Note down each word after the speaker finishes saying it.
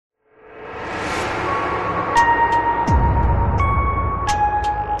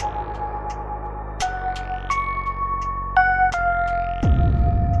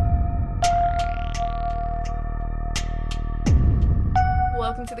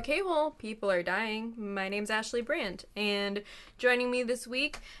the K-hole, people are dying. My name's Ashley Brandt, and joining me this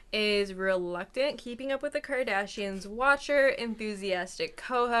week is reluctant Keeping Up with the Kardashians watcher, enthusiastic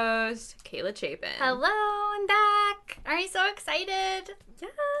co-host, Kayla Chapin. Hello, I'm back. Are you so excited?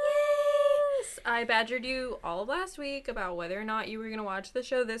 Yes! I badgered you all of last week about whether or not you were going to watch the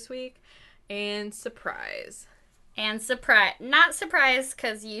show this week, and surprise. Not surprised,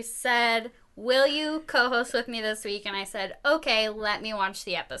 because you said, will you co-host with me this week? And I said, okay, let me watch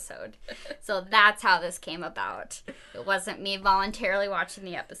the episode. So that's how this came about. It wasn't me voluntarily watching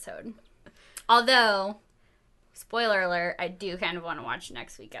the episode. Although, spoiler alert, I do kind of want to watch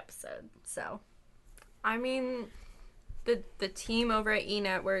next week's episode. So, I mean, the team over at E!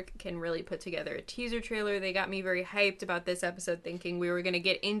 Network can really put together a teaser trailer. They got me very hyped about this episode, thinking we were going to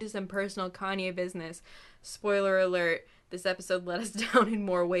get into some personal Kanye business. Spoiler alert, this episode let us down in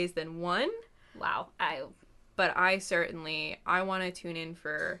more ways than one. wow. But I want to tune in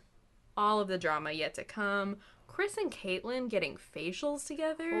for all of the drama yet to come. Chris and Caitlyn getting facials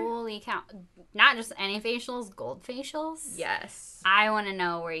together. Holy cow. Not just any facials, gold facials. Yes. I want to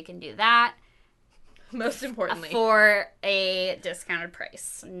know where you can do that. Most importantly. For a discounted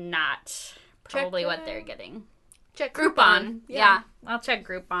price. Not probably what they're getting. Check Groupon. Yeah, I'll check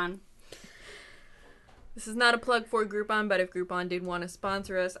Groupon. This is not a plug for Groupon, but if Groupon did want to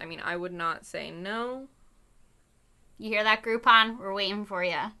sponsor us, I mean, I would not say no. You hear that, Groupon? We're waiting for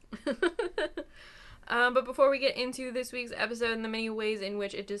you. But before we get into this week's episode and the many ways in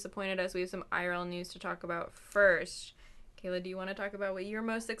which it disappointed us, we have some IRL news to talk about first. Kayla, do you want to talk about what you're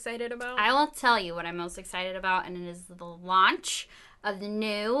most excited about? I will tell you what I'm most excited about, and it is the launch of the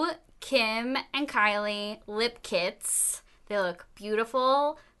new Kim and Kylie lip kits. They look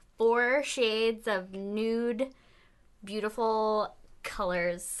beautiful. 4 shades of nude, beautiful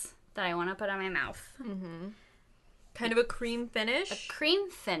colors that I want to put on my mouth. Mm-hmm. Kind of a cream finish? A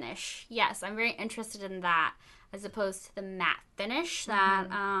cream finish. Yes, I'm very interested in that, as opposed to the matte finish that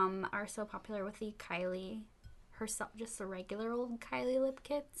are so popular with the Kylie herself, just the regular old Kylie lip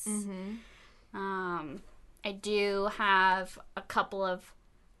kits. Mm-hmm. I do have a couple of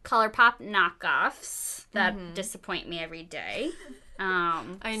ColourPop knockoffs that disappoint me every day.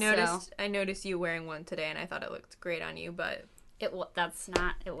 I noticed you wearing one today, and I thought it looked great on you, but it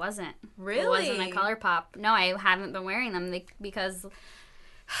wasn't. Really? It wasn't a ColourPop. No, I haven't been wearing them because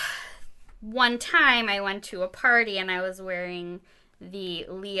one time I went to a party and I was wearing the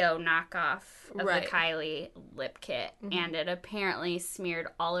Leo knockoff of the Kylie lip kit, and it apparently smeared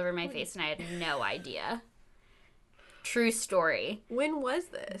all over my face, and I had no idea. True story. When was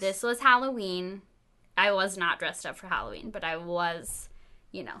this? This was Halloween. I was not dressed up for Halloween, but I was,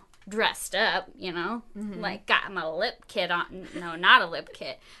 dressed up, like got my lip kit on. No, not a lip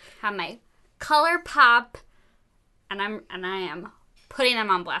kit. Have my ColourPop, and I am putting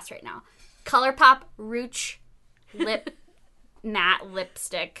them on blast right now. ColourPop Rouge lip matte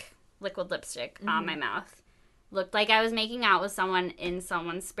lipstick, liquid lipstick on my mouth. Looked like I was making out with someone in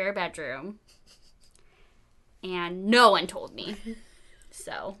someone's spare bedroom. And no one told me.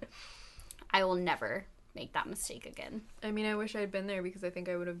 So, I will never make that mistake again. I mean, I wish I'd been there because I think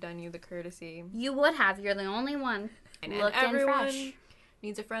I would have done you the courtesy. You would have. You're the only one. And everyone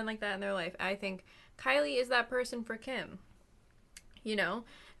needs a friend like that in their life. I think Kylie is that person for Kim.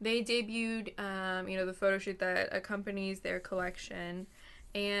 They debuted, the photo shoot that accompanies their collection.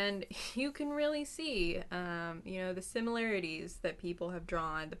 And you can really see, the similarities that people have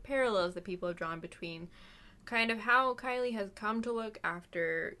drawn, the parallels that people have drawn between kind of how Kylie has come to look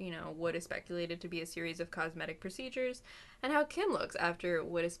after, what is speculated to be a series of cosmetic procedures, and how Kim looks after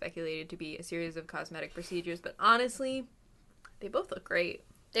what is speculated to be a series of cosmetic procedures. But honestly, they both look great.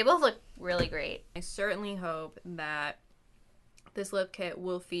 They both look really great. I certainly hope that this lip kit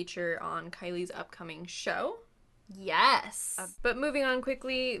will feature on Kylie's upcoming show. Yes. But moving on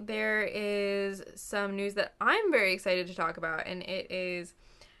quickly, there is some news that I'm very excited to talk about, and it is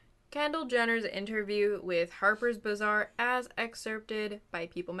Kendall Jenner's interview with Harper's Bazaar as excerpted by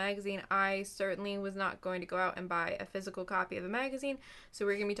People magazine. I certainly was not going to go out and buy a physical copy of the magazine, so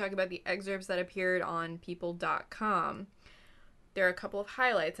we're going to be talking about the excerpts that appeared on people.com. There are a couple of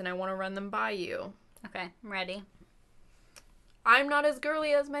highlights, and I want to run them by you. Okay, I'm ready. I'm not as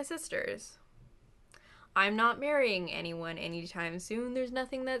girly as my sisters. I'm not marrying anyone anytime soon. There's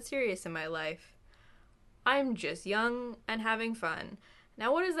nothing that serious in my life. I'm just young and having fun.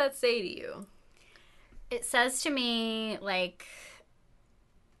 Now, what does that say to you? It says to me,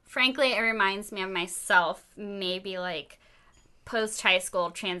 frankly, it reminds me of myself, maybe, post-high school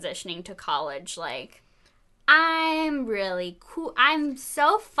transitioning to college. I'm really cool. I'm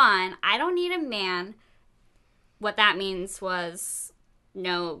so fun. I don't need a man. What that means was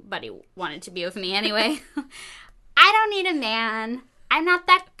nobody wanted to be with me anyway. I don't need a man. I'm not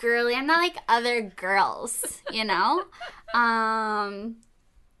that girly. I'm not like other girls, you know?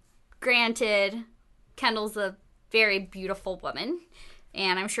 Granted, Kendall's a very beautiful woman,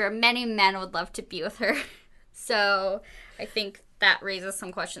 and I'm sure many men would love to be with her. So I think that raises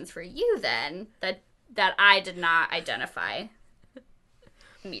some questions for you then that I did not identify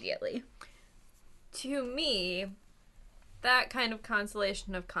immediately. To me, that kind of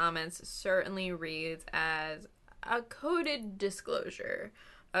constellation of comments certainly reads as a coded disclosure,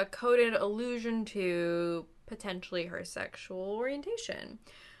 a coded allusion to potentially her sexual orientation.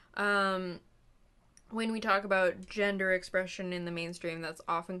 When we talk about gender expression in the mainstream, that's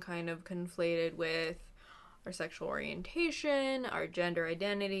often kind of conflated with our sexual orientation, our gender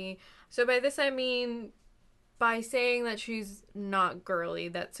identity. So by this I mean, by saying that she's not girly,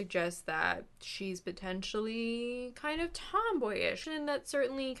 that suggests that she's potentially kind of tomboyish, and that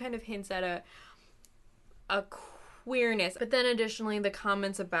certainly kind of hints at a queerness. But then additionally, the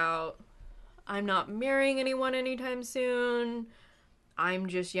comments about, I'm not marrying anyone anytime soon, I'm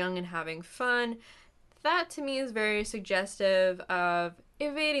just young and having fun, that to me is very suggestive of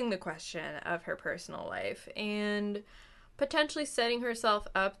evading the question of her personal life and potentially setting herself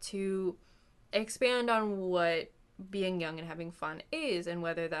up to expand on what being young and having fun is, and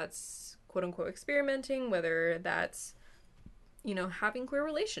whether that's quote-unquote experimenting, whether that's, you know, having queer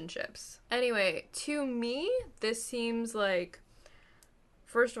relationships. Anyway, to me, this seems like,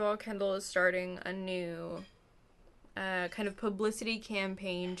 first of all, Kendall is starting a new kind of publicity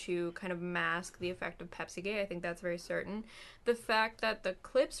campaign to kind of mask the effect of Pepsigate. I think that's very certain. The fact that the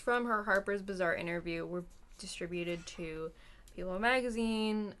clips from her Harper's Bazaar interview were distributed to People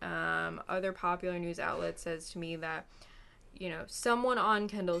Magazine, other popular news outlets, says to me that, you know, someone on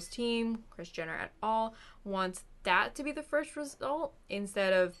Kendall's team, Kris Jenner et al., wants that to be the first result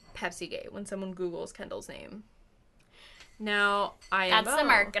instead of Pepsigate when someone Googles Kendall's name. Now, That's the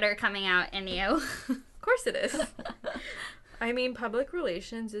marketer coming out in you. Of course it is. I mean, public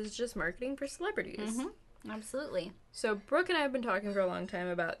relations is just marketing for celebrities. Mm-hmm. Absolutely. So Brooke and I have been talking for a long time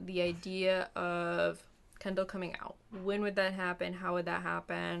about the idea of Kendall coming out. When would that happen? How would that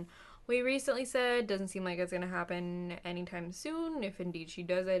happen? We recently said doesn't seem like it's going to happen anytime soon, if indeed she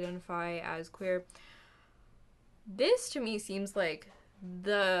does identify as queer. This to me seems like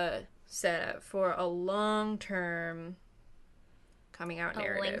the setup for a long-term coming out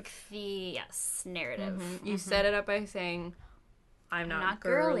narrative. Lengthy, yes, narrative. Mm-hmm. You set it up by saying, I'm not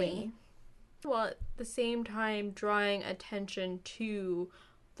girly. While at the same time drawing attention to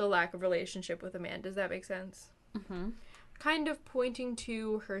the lack of relationship with a man. Does that make sense? Mm-hmm. Kind of pointing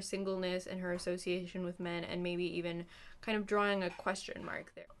to her singleness and her association with men, and maybe even kind of drawing a question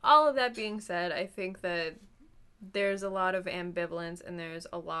mark there. All of that being said, I think that there's a lot of ambivalence and there's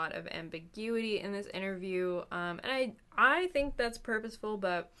a lot of ambiguity in this interview, and I think that's purposeful,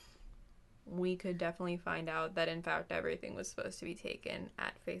 but we could definitely find out that in fact everything was supposed to be taken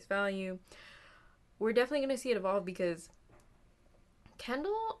at face value. We're definitely going to see it evolve because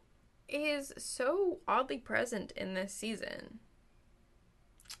Kendall is so oddly present in this season.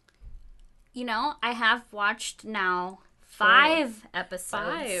 You know, I have watched now 5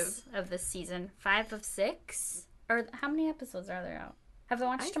 episodes of this season. 5 of 6? Or how many episodes are there out? Have I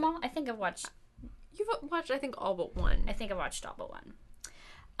watched them all? I think I've watched... You've watched, I think, all but one. I think I've watched all but one.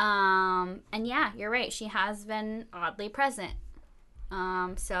 And yeah, you're right. She has been oddly present.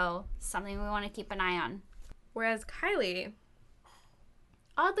 So, something we want to keep an eye on. Whereas Kylie,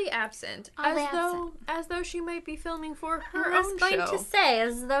 oddly absent. As though she might be filming for her own show. I was going to say,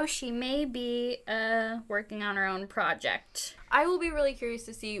 as though she may be working on her own project. I will be really curious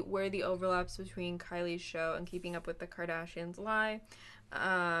to see where the overlaps between Kylie's show and Keeping Up with the Kardashians lie.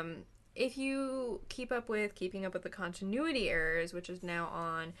 If you keep up with Keeping Up with the Continuity Errors, which is now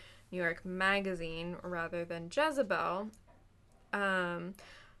on New York Magazine rather than Jezebel,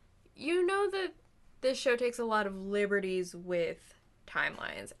 you know that this show takes a lot of liberties with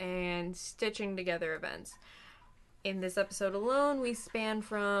timelines and stitching together events. In this episode alone, we span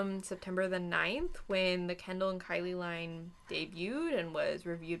from September the 9th, when the Kendall and Kylie line debuted and was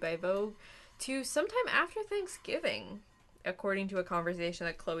reviewed by Vogue, to sometime after Thanksgiving, according to a conversation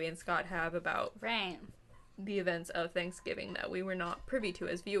that Chloe and Scott have about the events of Thanksgiving that we were not privy to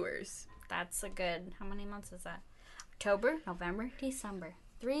as viewers. That's a good... How many months is that? October, November, December.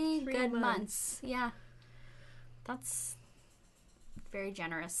 3 good months. Yeah. That's very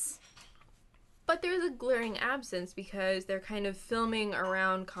generous. But there's a glaring absence because they're kind of filming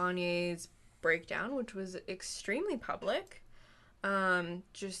around Kanye's breakdown, which was extremely public.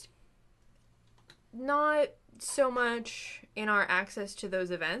 Just not so much in our access to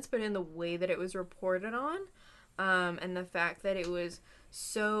those events, but in the way that it was reported on, and the fact that it was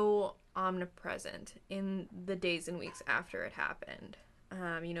so omnipresent in the days and weeks after it happened.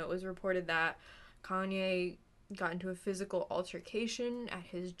 It was reported that Kanye got into a physical altercation at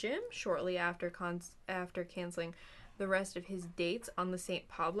his gym shortly after canceling the rest of his dates on the St.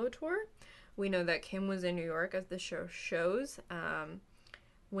 Pablo tour. We know that Kim was in New York, as the show shows.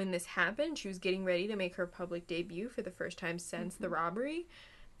 When this happened, she was getting ready to make her public debut for the first time since the robbery,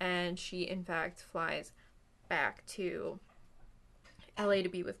 and she, in fact, flies back to LA to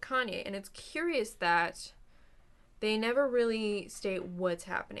be with Kanye. And it's curious that they never really state what's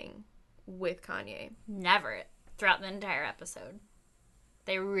happening with Kanye. Never. Throughout the entire episode.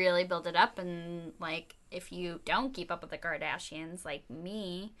 They really build it up, and, like, if you don't keep up with the Kardashians, like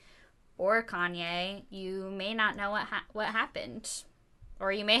me or Kanye, you may not know what happened.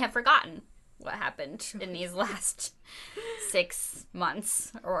 Or you may have forgotten what happened in these last 6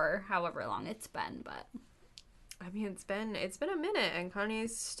 months, or however long it's been, but... I mean, it's been a minute, and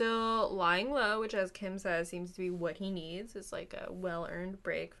Kanye's still lying low, which, as Kim says, seems to be what he needs. It's like a well-earned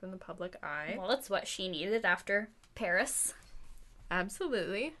break from the public eye. Well, it's what she needed after Paris.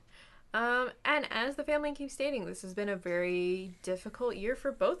 Absolutely. And as the family keeps stating, this has been a very difficult year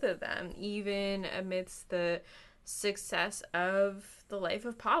for both of them, even amidst the success of the life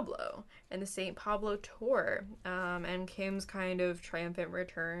of Pablo and the St. Pablo tour, and Kim's kind of triumphant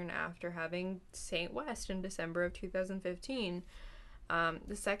return after having St. West in December of 2015.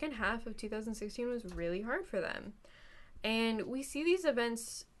 The second half of 2016 was really hard for them. And we see these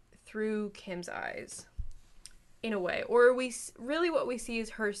events through Kim's eyes, in a way. Or what we see is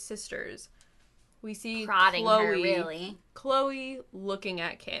her sisters. We see prodding Chloe, her, really. Chloe looking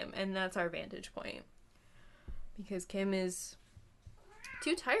at Kim, and that's our vantage point. Because Kim is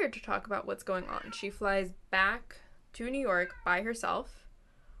too tired to talk about what's going on. She flies back to New York by herself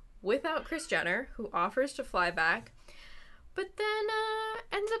without Kris Jenner, who offers to fly back, but then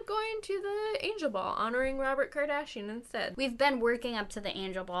ends up going to the Angel Ball, honoring Robert Kardashian instead. We've been working up to the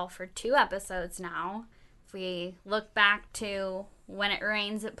Angel Ball for 2 episodes now. If we look back to When It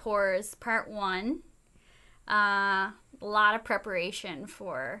Rains, It Pours, Part 1, a lot of preparation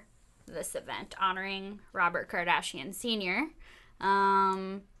for this event, honoring Robert Kardashian Sr.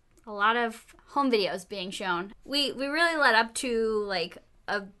 A lot of home videos being shown. We really led up to, like,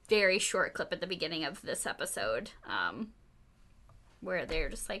 a very short clip at the beginning of this episode, where they're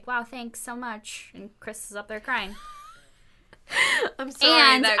just like, wow, thanks so much, and Kris is up there crying. I'm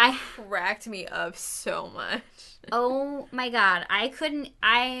sorry, and that cracked me up so much. Oh my god,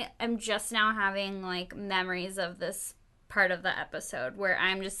 I am just now having, like, memories of this part of the episode where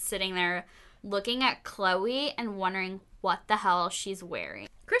I'm just sitting there looking at Chloe and wondering what the hell she's wearing.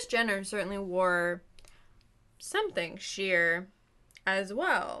 Kris Jenner certainly wore something sheer as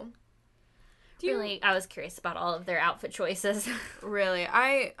well. I was curious about all of their outfit choices. Really?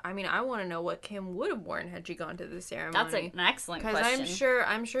 I mean, I want to know what Kim would have worn had she gone to the ceremony. That's an excellent question. Because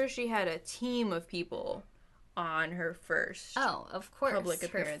I'm sure she had a team of people on her first of course, public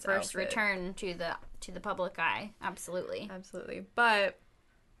appearance, her first outfit. Return to the public eye. Absolutely. But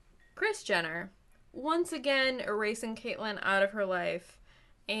Kris Jenner, once again erasing Caitlyn out of her life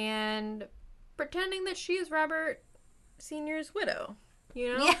and pretending that she is Robert Sr.'s widow.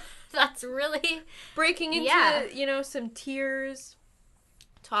 You know? Yeah, that's really... breaking into, some tears,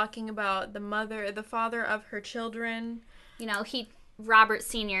 talking about the father of her children. Robert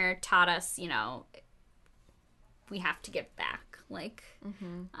Sr. taught us, we have to give back. Like,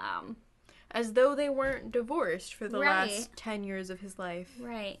 as though they weren't divorced for the last 10 years of his life.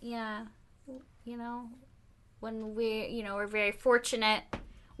 Right, yeah. When we're very fortunate,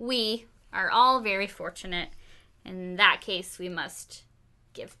 we are all very fortunate. In that case, we must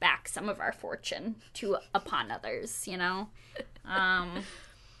give back some of our fortune upon others,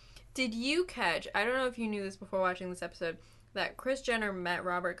 Did you catch, I don't know if you knew this before watching this episode, that Kris Jenner met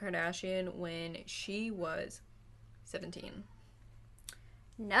Robert Kardashian when she was 17?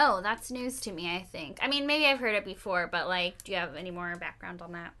 No, that's news to me, I think. I mean, maybe I've heard it before, but, like, do you have any more background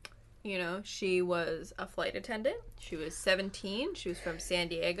on that? She was a flight attendant. She was 17. She was from San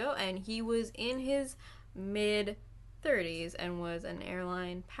Diego, and he was in his mid-30s and was an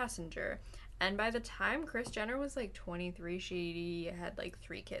airline passenger. And by the time Kris Jenner was, 23, she had,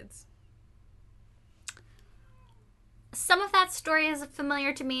 3 kids. Some of that story is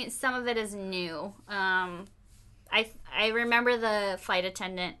familiar to me. Some of it is new. I remember the flight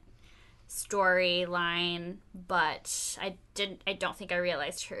attendant storyline, but I don't think I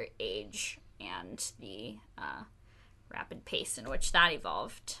realized her age and the rapid pace in which that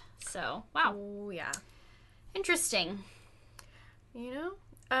evolved. So, wow. Oh, yeah. Interesting. You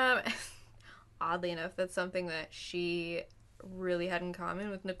know? Oddly enough, that's something that she really had in common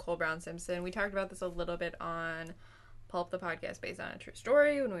with Nicole Brown Simpson. We talked about this a little bit on Pulp, the podcast based on a true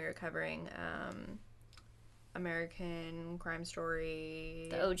story, when we were covering American Crime Story.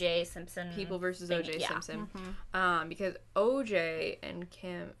 The O.J. Simpson. People versus O.J. Yeah. Simpson. Mm-hmm. Because O.J. and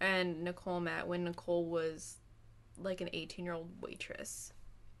Kim and Nicole met when Nicole was like an 18-year-old waitress.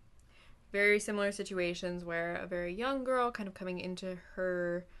 Very similar situations where a very young girl kind of coming into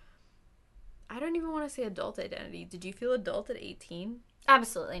her, I don't even want to say adult identity. Did you feel adult at 18?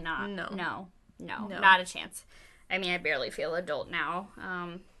 Absolutely not. No. No, not a chance. I mean, I barely feel adult now.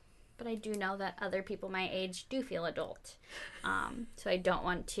 But I do know that other people my age do feel adult. So I don't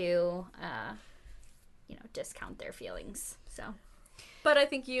want to, discount their feelings. So, but I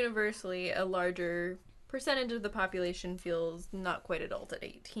think universally a larger percentage of the population feels not quite adult at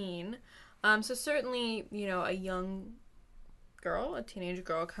 18. So certainly, a young girl, a teenage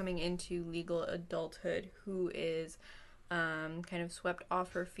girl coming into legal adulthood who is kind of swept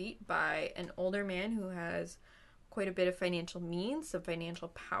off her feet by an older man who has quite a bit of financial means, some financial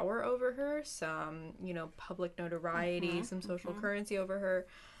power over her, some, public notoriety, some social currency over her.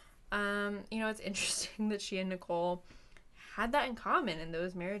 It's interesting that she and Nicole had that in common, and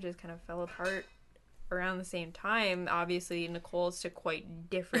those marriages kind of fell apart around the same time. Obviously, Nicole's to quite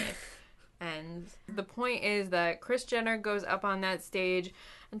different ends. The point is that Kris Jenner goes up on that stage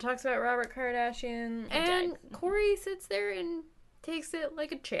and talks about Robert Kardashian, and Corey sits there and takes it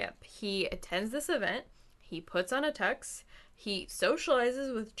like a champ. He attends this event. He puts on a tux. He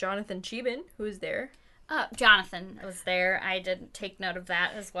socializes with Jonathan Cheban, who is there. Jonathan was there. I did take note of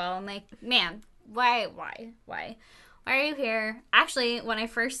that as well. I'm like, man, why are you here? Actually, when I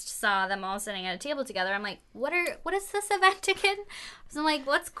first saw them all sitting at a table together, I'm like, what is this event again? So I'm like,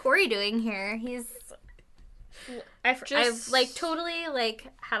 what's Corey doing here? I've totally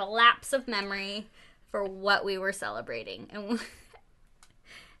had a lapse of memory for what we were celebrating.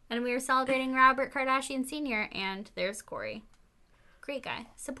 And we were celebrating Robert Kardashian Sr., and there's Corey. Great guy.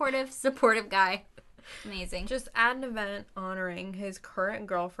 Supportive guy. Amazing. Just at an event honoring his current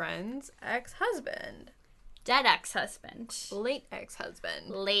girlfriend's ex-husband. Dead ex-husband. Late ex-husband.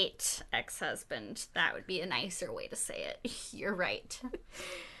 Late ex-husband. That would be a nicer way to say it. You're right.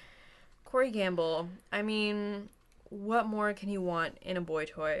 Corey Gamble. I mean, what more can you want in a boy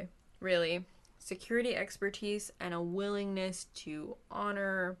toy? Really? Security expertise and a willingness to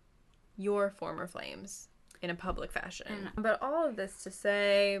honor your former flames in a public fashion. But all of this to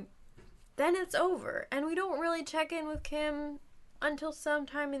say, then it's over. And we don't really check in with Kim until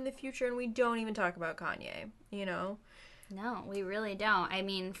sometime in the future, and we don't even talk about Kanye, No, we really don't. I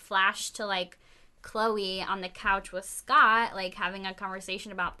mean, flash to, Chloe on the couch with Scott, having a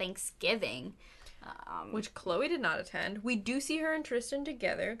conversation about Thanksgiving. Which Chloe did not attend. We do see her and Tristan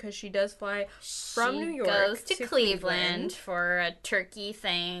together because she does fly from New York goes to Cleveland for a turkey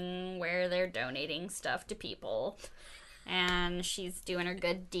thing where they're donating stuff to people. And she's doing her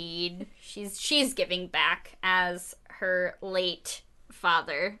good deed. She's giving back as her late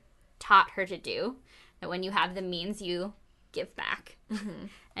father taught her to do. That when you have the means, you give back. Mm-hmm.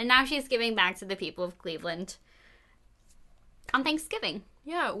 And now she's giving back to the people of Cleveland on Thanksgiving.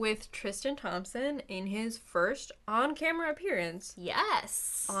 Yeah, with Tristan Thompson in his first on-camera appearance.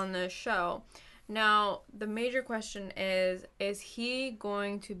 Yes. On the show. Now, the major question is he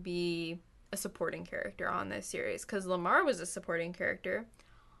going to be a supporting character on this series? Because Lamar was a supporting character.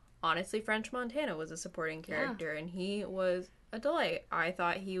 Honestly, French Montana was a supporting character, and he was a delight. I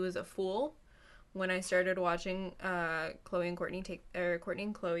thought he was a fool when I started watching Courtney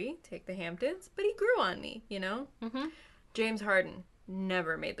and Chloe take the Hamptons, but he grew on me, Mm-hmm. James Harden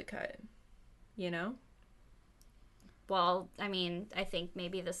never made the cut, Well, I mean, I think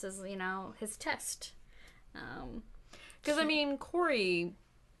maybe this is, his test. Because, Corey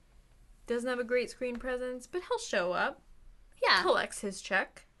doesn't have a great screen presence, but he'll show up. Yeah. Collects his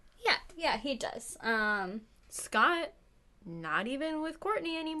check. Yeah, he does. Scott, not even with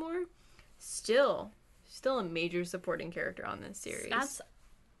Courtney anymore. Still a major supporting character on this series.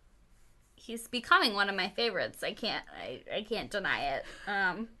 He's becoming one of my favorites. I can't deny it.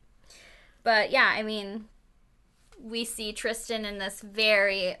 But yeah, we see Tristan in this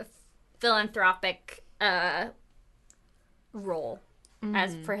very philanthropic role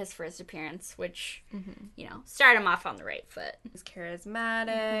as for his first appearance, which start him off on the right foot. He's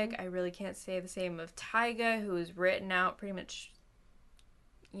charismatic. I really can't say the same of Tyga, who was written out pretty much.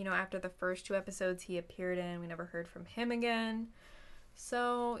 After the first 2 episodes he appeared in, we never heard from him again.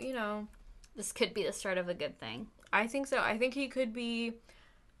 So, this could be the start of a good thing. I think so. I think he could be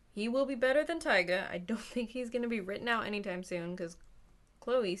he will be better than Tyga. I don't think he's going to be written out anytime soon because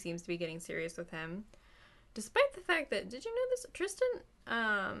Chloe seems to be getting serious with him. Despite the fact that, did you know this?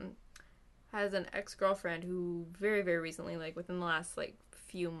 Tristan has an ex-girlfriend who very, very recently, like within the last like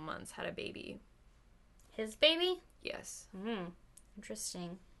few months, had a baby. His baby? Yes.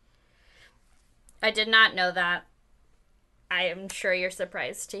 Interesting. I did not know that. I am sure you're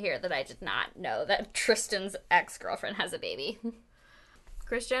surprised to hear that I did not know that Tristan's ex-girlfriend has a baby.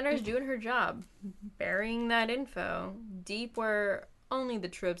 Kris Jenner's doing her job, burying that info deep where only the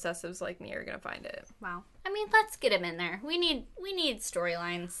true obsessives like me are gonna find it. Wow. I mean, let's get him in there. We need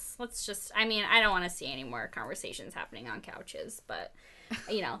storylines. Let's just, I mean, I don't want to see any more conversations happening on couches, but,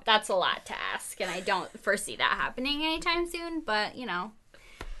 you know, that's a lot to ask, and I don't foresee that happening anytime soon, but, you know,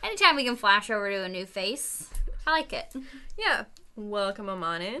 anytime we can flash over to a new face, I like it. Yeah. Welcome them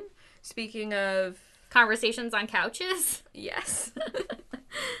on in. Speaking of... conversations on couches? Yes.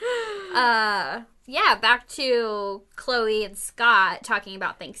 Yeah, back to Chloe and Scott talking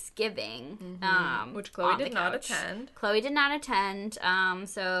about Thanksgiving. Which Chloe did not attend. Chloe did not attend,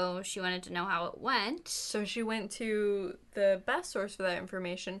 so she wanted to know how it went. So she went to the best source for that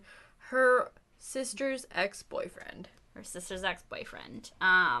information, her sister's ex-boyfriend.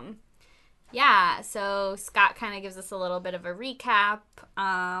 Yeah, so Scott kind of gives us a little bit of a recap.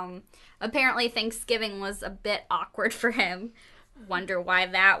 Apparently Thanksgiving was a bit awkward for him. Wonder why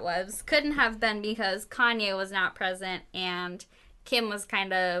that was. Couldn't have been because Kanye was not present and Kim was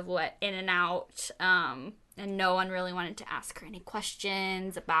kind of, in and out. And no one really wanted to ask her any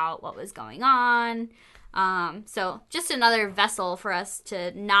questions about what was going on. So just another vessel for us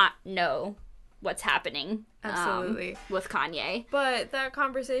to not know what's happening. Absolutely. With Kanye. But that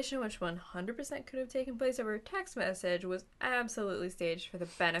conversation, which 100% could have taken place over text message, was absolutely staged for the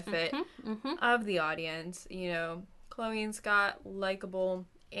benefit of the audience. You know, Chloe and Scott, likable,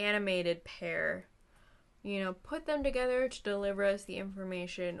 animated pair. You know, put them together to deliver us the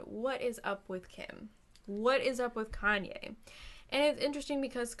information. What is up with Kim? What is up with Kanye? And it's interesting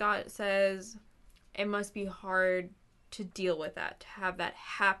because Scott says it must be hard to deal with that, to have that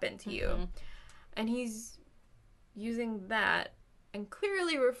happen to you. And he's using that and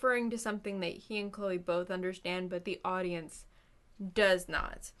clearly referring to something that he and Chloe both understand, but the audience does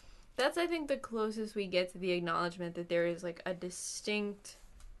not. That's, I think, the closest we get to the acknowledgement that there is, like, a distinct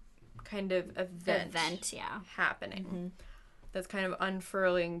kind of event happening that's kind of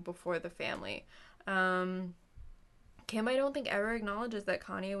unfurling before the family. Kim, I don't think, ever acknowledges that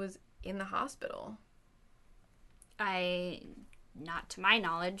Kanye was in the hospital. Not to my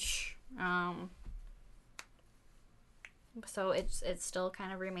knowledge. So it still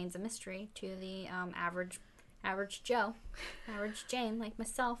kind of remains a mystery to the average Joe, average Jane like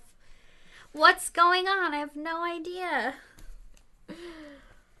myself. What's going on? I have no idea.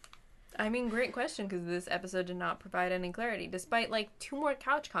 I mean, great question, because this episode did not provide any clarity, despite like 2 more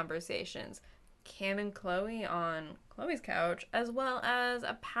couch conversations. Kim and Chloe on Chloe's couch, as well as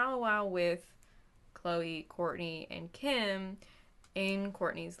a powwow with Chloe, Courtney, and Kim in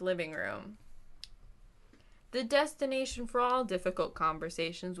Courtney's living room. The destination for all difficult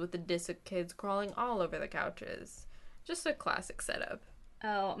conversations with the Disick kids crawling all over the couches. Just a classic setup.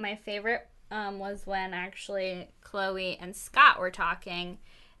 Oh, my favorite was when actually Chloe and Scott were talking,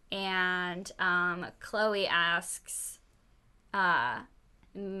 and Chloe asks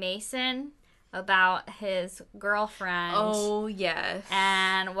Mason about his girlfriend. Oh, yes.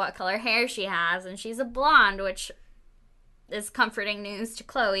 And what color hair she has, and she's a blonde, which is comforting news to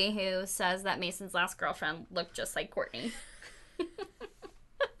Chloe, who says that Mason's last girlfriend looked just like Courtney.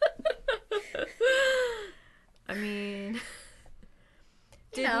 I mean,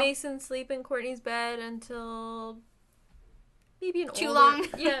 did Mason sleep in Courtney's bed until maybe long?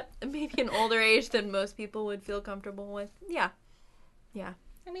 Yeah, maybe an older age than most people would feel comfortable with. Yeah.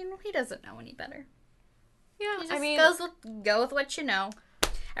 I mean, he doesn't know any better. Yeah, He just go with what you know.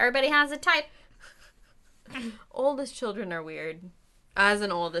 Everybody has a type. Oldest children are weird. As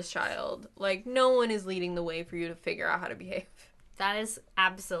an oldest child, like, no one is leading the way for you to figure out how to behave. That is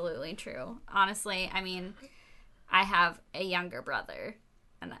absolutely true. Honestly, I mean, I have a younger brother,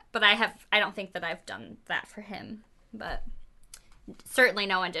 but I don't think that I've done that for him. But certainly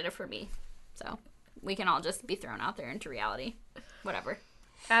no one did it for me. So we can all just be thrown out there into reality. Whatever.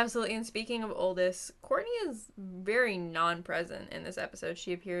 Absolutely. And speaking of oldest, Courtney is very non-present in this episode.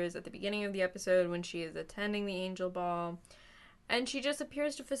 She appears at the beginning of the episode when she is attending the Angel Ball. And she just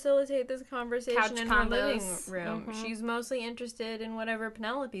appears to facilitate this conversation in her living room. She's mostly interested in whatever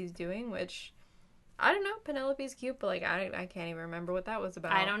Penelope's doing, which, I don't know, Penelope's cute, but like I can't even remember what that was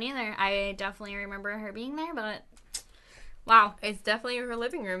about. I don't either. I definitely remember her being there, but Wow. It's definitely her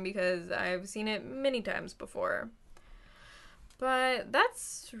living room because I've seen it many times before. But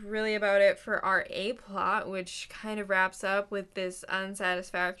that's really about it for our A plot, which kind of wraps up with this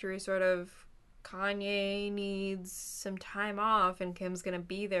unsatisfactory sort of Kanye needs some time off and Kim's gonna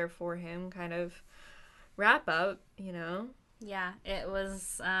be there for him kind of wrap up, you know? Yeah, it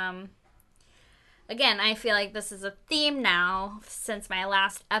was, again, I feel like this is a theme now since my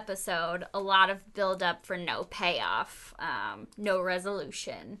last episode. A lot of build up for no payoff, no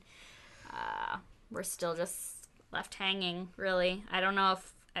resolution. We're still just left hanging, really. I don't know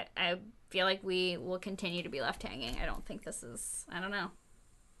if I feel like we will continue to be left hanging. I don't think this is, I don't know.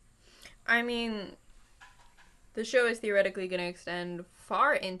 I mean, the show is theoretically going to extend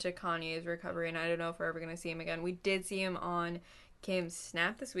far into Kanye's recovery, and I don't know if we're ever going to see him again. We did see him on Kim's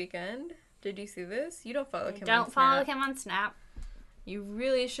Snap this weekend. Did you see this? You don't follow Kim on Snap. Don't follow him on Snap. You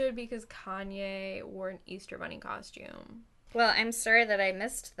really should, because Kanye wore an Easter Bunny costume. Well, I'm sorry that I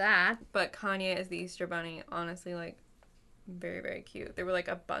missed that. But Kanye as the Easter Bunny, honestly, like, very, very cute. There were, like,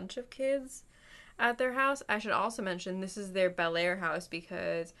 a bunch of kids at their house. I should also mention this is their Bel Air house,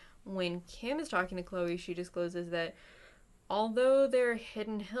 because when Kim is talking to Chloe, she discloses that although their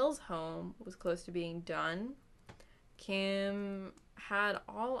Hidden Hills home was close to being done, Kim had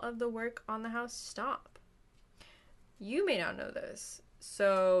all of the work on the house stop. You may not know this.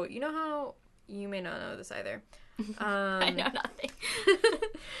 So, you know how... You may not know this either. I know nothing.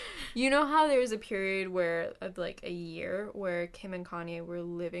 You know how there was a period where, of like a year, where Kim and Kanye were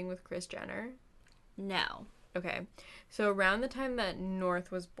living with Kris Jenner? No. Okay. So around the time that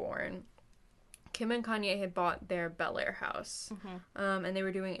North was born, Kim and Kanye had bought their Bel Air house. Mm-hmm. And they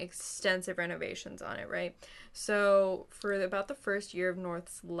were doing extensive renovations on it, right? So for about the first year of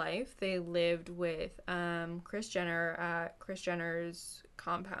North's life, they lived with Kris Jenner at Kris Jenner's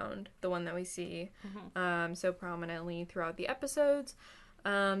compound, the one that we see so prominently throughout the episodes.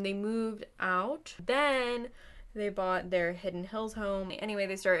 They moved out. Then they bought their Hidden Hills home. Anyway,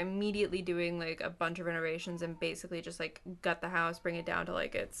 they start immediately doing like a bunch of renovations and basically just like gut the house, bring it down to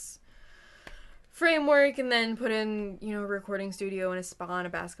like its framework, and then put in, you know, a recording studio and a spa and a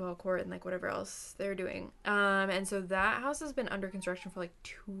basketball court and like whatever else they're doing. And so that house has been under construction for like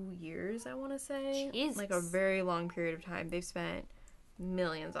 2 years, I want to say. Jesus. Like a very long period of time. They've spent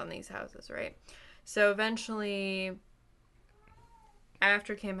millions on these houses, right? So eventually,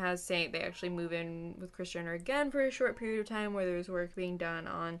 after Kim has Saint, they actually move in with Kris Jenner again for a short period of time where there's work being done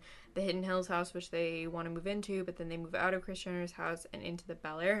on the Hidden Hills house, which they want to move into, but then they move out of Kris Jenner's house and into the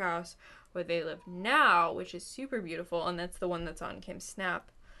Bel Air house where they live now, which is super beautiful, and that's the one that's on Kim's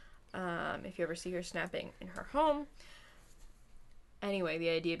Snap, if you ever see her snapping in her home. Anyway, the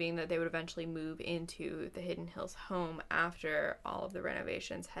idea being that they would eventually move into the Hidden Hills home after all of the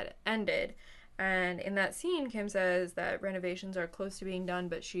renovations had ended. And in that scene, Kim says that renovations are close to being done,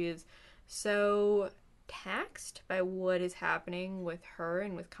 but she is so taxed by what is happening with her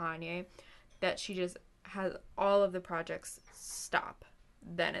and with Kanye that she just has all of the projects stop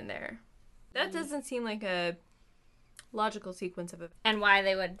then and there. That doesn't seem like a logical sequence of events. And why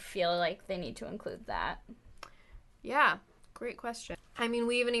they would feel like they need to include that. Yeah, great question. I mean,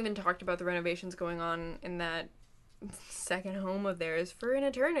 we haven't even talked about the renovations going on in that second home of theirs for an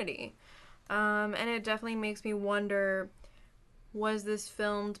eternity. And it definitely makes me wonder, was this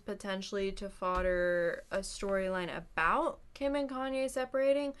filmed potentially to fodder a storyline about Kim and Kanye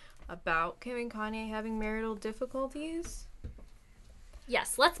separating? About Kim and Kanye having marital difficulties?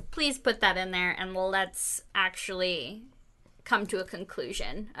 Yes, let's please put that in there and let's actually come to a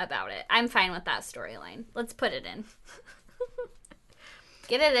conclusion about it. I'm fine with that storyline. Let's put it in.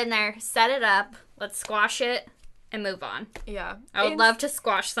 Get it in there, set it up, let's squash it, and move on. Yeah. I would love to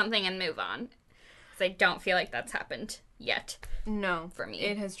squash something and move on. Because I don't feel like that's happened yet. No. For me.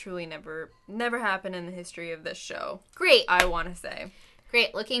 It has truly never happened in the history of this show. Great. I want to say.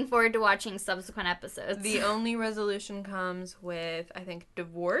 Great. Looking forward to watching subsequent episodes. The only resolution comes with, I think,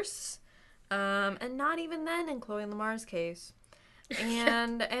 divorce. And not even then in Chloe and Lamar's case.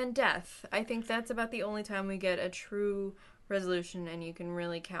 And death. I think that's about the only time we get a true resolution, and you can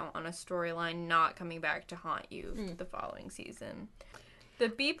really count on a storyline not coming back to haunt you the following season. The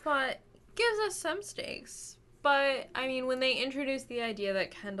B plot gives us some stakes, but I mean, when they introduce the idea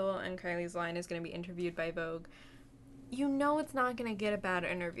that Kendall and Kylie's line is going to be interviewed by Vogue, you know it's not going to get a bad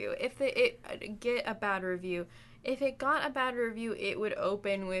interview. If it get a bad review, if it got a bad review, it would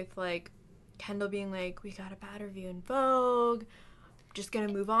open with like Kendall being like, "We got a bad review in Vogue. Just gonna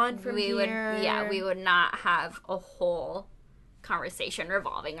move on from here." We would not have a whole conversation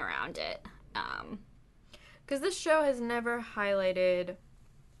revolving around it. Because this show has never highlighted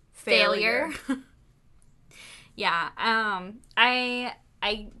Failure. Yeah.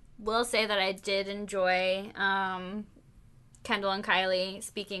 I will say that I did enjoy Kendall and Kylie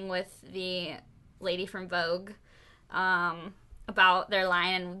speaking with the lady from Vogue about their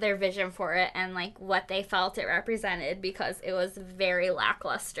line and their vision for it and like what they felt it represented, because it was very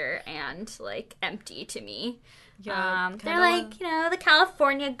lackluster and like empty to me. Yeah, They're like, you know, the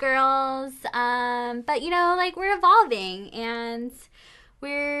California girls, but you know, like we're evolving and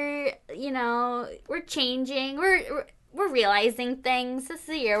we're, you know, we're changing, we're realizing things. This is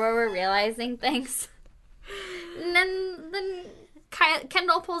a year where we're realizing things. And then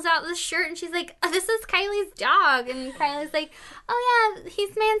Kendall pulls out this shirt and she's like, oh, this is Kylie's dog. And Kylie's like, oh yeah,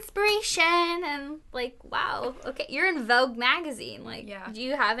 he's my inspiration. And like, wow, okay, you're in Vogue magazine. Like, Yeah. Do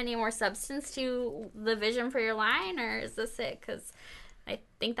you have any more substance to the vision for your line, or is this it? Because I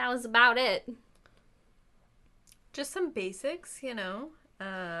think that was about it. Just some basics, you know.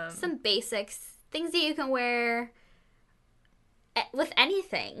 Some basics, things that you can wear with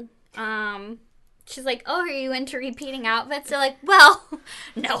anything. She's like, oh, are you into repeating outfits? They're like, well,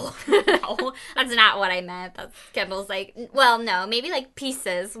 no, that's not what I meant. That's Kendall's like, well, no, maybe like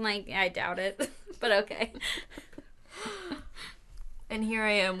pieces. I'm like, I doubt it, but okay. And here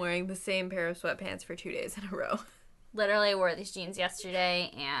I am wearing the same pair of sweatpants for 2 days in a row. Literally wore these jeans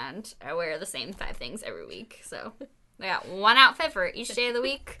yesterday, and I wear the same 5 things every week. So I got one outfit for each day of the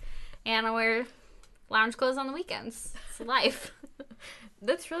week, and I wear lounge clothes on the weekends. It's life.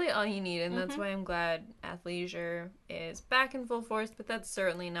 That's really all you need, and that's why I'm glad athleisure is back in full force, but that's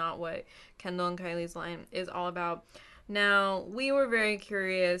certainly not what Kendall and Kylie's line is all about. Now, we were very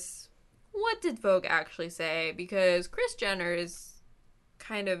curious, what did Vogue actually say? Because Kris Jenner's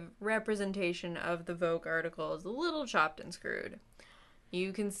kind of representation of the Vogue article is a little chopped and screwed.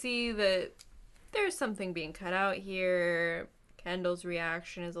 You can see that there's something being cut out here. Kendall's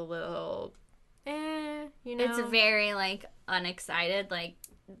reaction is a little, you know. It's very, like, unexcited. Like,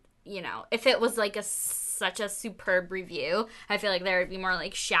 you know, if it was, like, such a superb review, I feel like there would be more,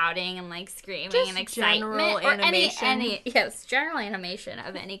 like, shouting and, like, screaming just and excitement. General animation. Yes, general animation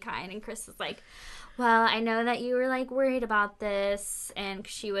of any kind. And Kris is like, well, I know that you were, like, worried about this. And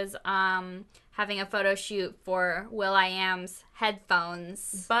she was having a photo shoot for will.i.am's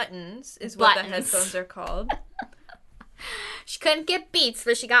headphones. Buttons is what the headphones are called. She couldn't get Beats,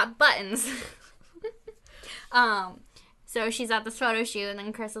 but she got buttons. So she's at this photo shoot, and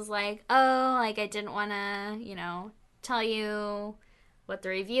then Kris is like, oh, like, I didn't want to, you know, tell you what the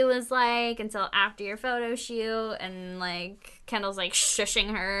review was like until after your photo shoot, and, like, Kendall's, like,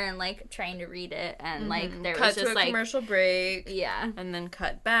 shushing her and, like, trying to read it, and, like, there was just, cut to a commercial break. Yeah. And then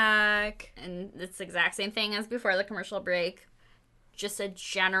cut back. And it's the exact same thing as before the commercial break. Just a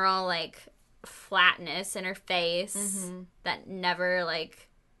general, like, flatness in her face that never, like,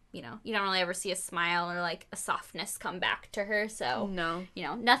 you know, you don't really ever see a smile or, like, a softness come back to her. So, no. You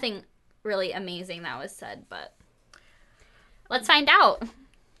know, nothing really amazing that was said, but let's find out.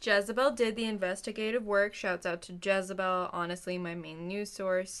 Jezebel did the investigative work. Shouts out to Jezebel, honestly, my main news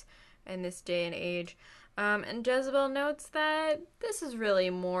source in this day and age. And Jezebel notes that this is really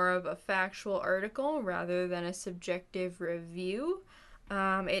more of a factual article rather than a subjective review.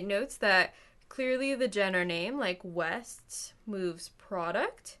 It notes that clearly the Jenner name, like West, moves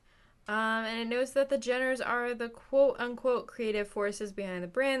product. And it notes that the Jenners are the quote-unquote creative forces behind the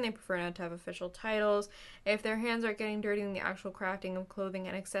brand. They prefer not to have official titles. If their hands aren't getting dirty in the actual crafting of clothing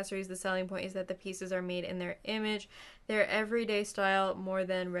and accessories, the selling point is that the pieces are made in their image, their everyday style, more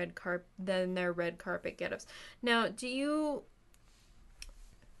than their red carpet get-ups. Now, do you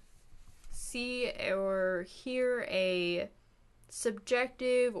see or hear a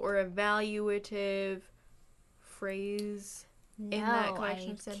subjective or evaluative phrase in that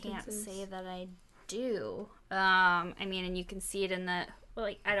collection of sentences? I can't say that I do. I mean, and you can see it in the,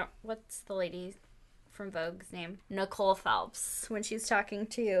 what's the lady from Vogue's name? Nicole Phelps, when she's talking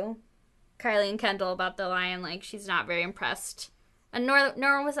to Kylie and Kendall about the line, like, she's not very impressed. And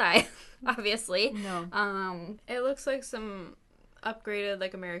nor was I, obviously. No. It looks like some upgraded,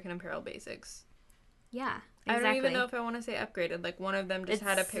 like, American Apparel basics. Yeah, exactly. I don't even know if I want to say upgraded. Like, one of them just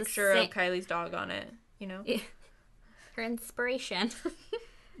had a picture of Kylie's dog on it, you know? Yeah. Her inspiration.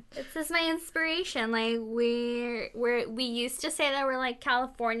 This is my inspiration. Like, we used to say that we're, like,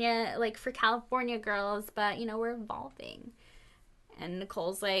 California, like, for California girls, but, you know, we're evolving. And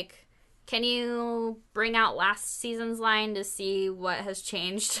Nicole's like, can you bring out last season's line to see what has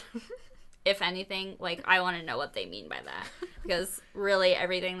changed? If anything. Like, I want to know what they mean by that. Because really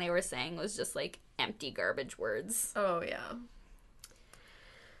everything they were saying was just, like, empty garbage words. Oh, yeah.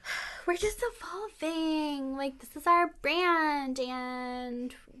 we're just evolving. Like, this is our brand,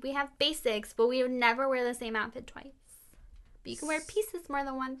 and we have basics, but we would never wear the same outfit twice. But you can wear pieces more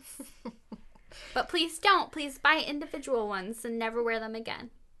than once. But please don't. Please buy individual ones and never wear them again.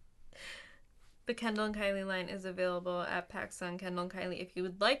 The Kendall and Kylie line is available at PacSun Kendall and Kylie. If you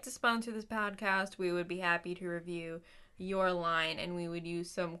would like to sponsor this podcast, we would be happy to review your line, and we would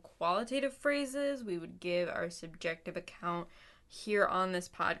use some qualitative phrases. We would give our subjective account here on this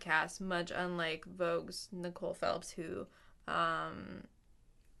podcast, much unlike Vogue's Nicole Phelps, who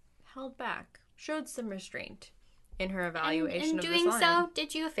held back, showed some restraint in her evaluation of this line. In doing so,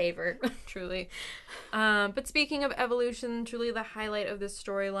 did you a favor. Truly. But speaking of evolution, truly the highlight of this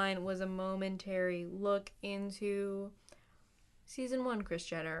storyline was a momentary look into season 1 Kris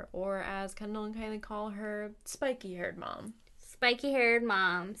Jenner, or as Kendall and Kylie call her, spiky-haired mom. Spiky-haired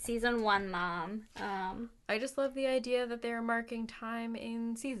mom. Season 1 mom. I just love the idea that they're marking time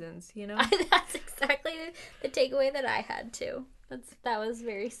in seasons, you know? That's exactly the takeaway that I had, too. That was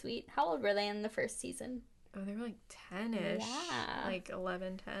very sweet. How old were they in the first season? Oh, they were like 10-ish. Yeah. Like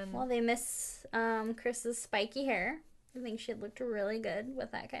 11, 10. Well, they miss Chris's spiky hair. I think she looked really good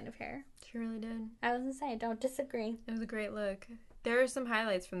with that kind of hair. She really did. I was going to say, don't disagree. It was a great look. There are some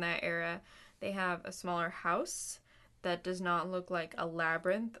highlights from that era. They have a smaller house that does not look like a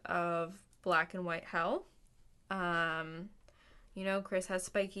labyrinth of black and white hell. You know, Kris has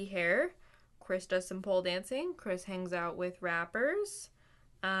spiky hair. Kris does some pole dancing. Kris hangs out with rappers.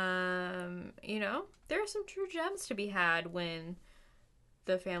 You know, there are some true gems to be had when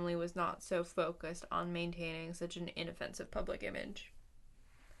the family was not so focused on maintaining such an inoffensive public image.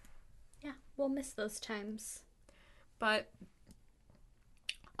 Yeah, we'll miss those times. But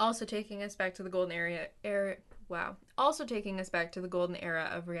also taking us back to the golden Also taking us back to the golden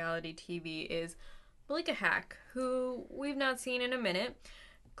era of reality TV is Malika Hack, who we've not seen in a minute.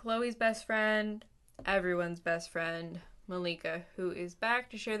 Chloe's best friend, everyone's best friend, Malika, who is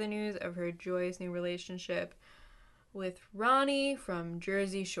back to share the news of her joyous new relationship with Ronnie from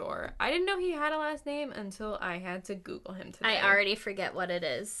Jersey Shore. I didn't know he had a last name until I had to Google him today. I already forget what it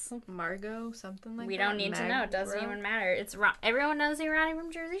is. Margot, something like that. We don't need to know. It doesn't even matter. It's everyone knows who Ronnie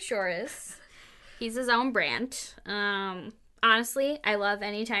from Jersey Shore is. He's his own brand. Honestly, I love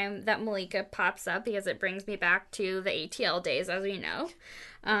any time that Malika pops up because it brings me back to the ATL days, as we know.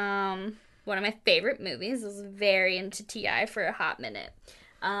 One of my favorite movies. I was very into T.I. for a hot minute.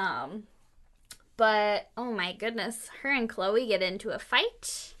 But, oh my goodness, her and Chloe get into a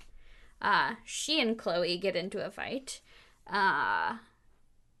fight. She and Chloe get into a fight.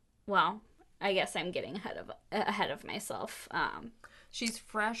 Well, I guess I'm getting ahead of myself. She's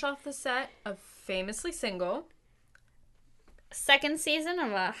fresh off the set of Famously Single. Second season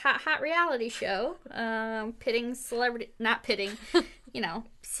of a hot reality show. Pitting celebrity... Not pitting. You know,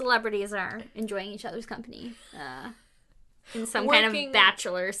 celebrities are enjoying each other's company. In some kind of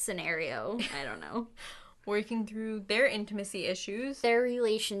bachelor scenario. I don't know. Working through their intimacy issues. Their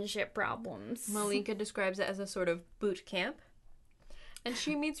relationship problems. Malika describes it as a sort of boot camp. And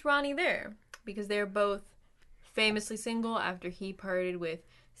she meets Ronnie there. Because they're both famously single after he parted with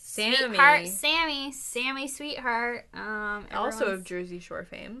Sammy. Sammy, sweetheart. Also of Jersey Shore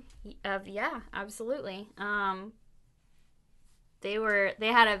fame. Yeah, absolutely. They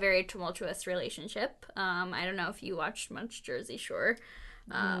had a very tumultuous relationship. I don't know if you watched much Jersey Shore.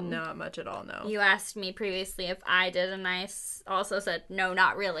 Not much at all, no. You asked me previously if I did, and I also said, no,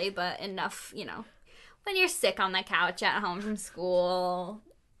 not really, but enough, you know. When you're sick on the couch at home from school,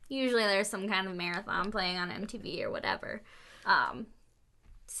 usually there's some kind of marathon playing on MTV or whatever.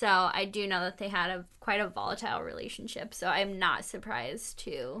 So I do know that they had quite a volatile relationship, so I'm not surprised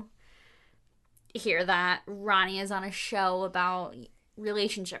to hear that Ronnie is on a show about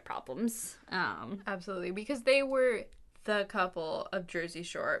relationship problems. Absolutely, because they were the couple of Jersey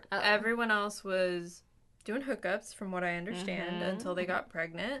Shore. Uh-oh. Everyone else was doing hookups, from what I understand, until they got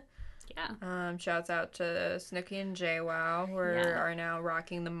pregnant. Yeah. Shouts out to Snooki and JWoww, who are now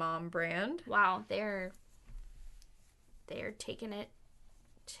rocking the mom brand. Wow, they're taking it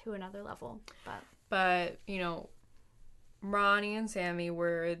to another level. But you know, Ronnie and Sammy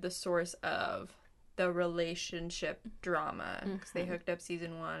were the source of the relationship drama because they hooked up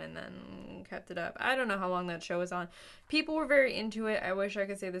season 1 and then kept it up. I don't know how long that show was on. People were very into it. I wish I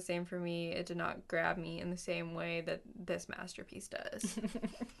could say the same for me. It did not grab me in the same way that this masterpiece does.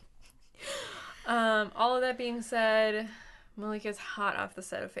 All of that being said, Malika's hot off the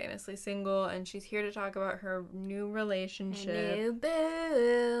set of Famously Single, and she's here to talk about her new relationship. Her new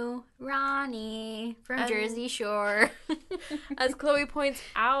boo, Ronnie from Jersey Shore. As Chloe points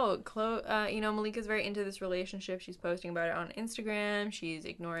out, Malika's very into this relationship. She's posting about it on Instagram. She's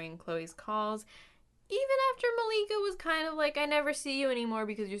ignoring Chloe's calls. Even after Malika was kind of like, I never see you anymore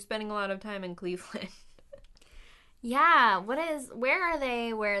because you're spending a lot of time in Cleveland. Yeah, where are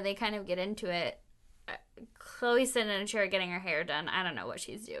they where they kind of get into it? Chloe's sitting in a chair getting her hair done. I don't know what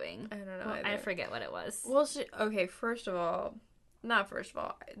she's doing. I don't know either. I forget what it was. Well, first of all,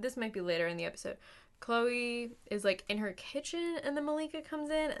 this might be later in the episode. Chloe is like in her kitchen and then Malika comes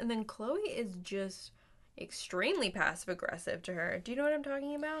in and then Chloe is just extremely passive aggressive to her. Do you know what I'm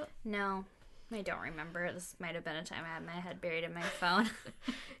talking about? No, I don't remember. This might have been a time I had my head buried in my phone.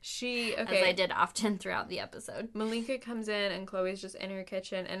 As I did often throughout the episode. Malika comes in and Chloe's just in her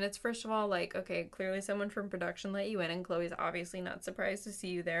kitchen and it's first of all like, okay, clearly someone from production let you in and Chloe's obviously not surprised to see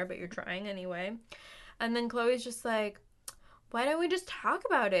you there, but you're trying anyway. And then Chloe's just like, why don't we just talk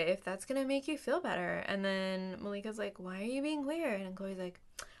about it if that's gonna make you feel better? And then Malika's like, why are you being weird? And Chloe's like,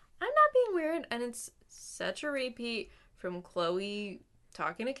 I'm not being weird. And it's such a repeat from Chloe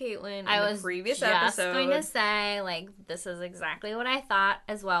talking to Caitlin in the previous episode. I was just going to say, like, this is exactly what I thought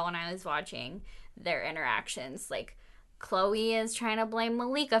as well when I was watching their interactions. Like, Chloe is trying to blame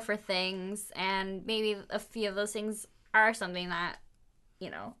Malika for things, and maybe a few of those things are something that,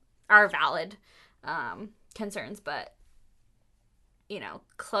 are valid concerns, but,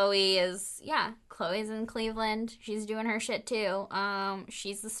 Chloe's in Cleveland. She's doing her shit, too.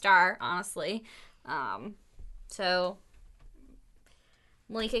 She's the star, honestly. So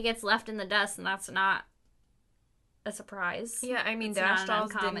Malika gets left in the dust, and that's not a surprise. Yeah, I mean, Dash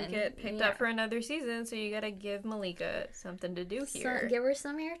Dolls didn't get picked up for another season, so you gotta give Malika something to do here. So give her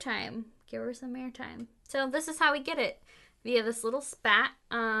some airtime. So this is how we get it. Via this little spat,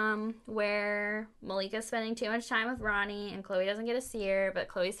 where Malika's spending too much time with Ronnie, and Chloe doesn't get to see her, but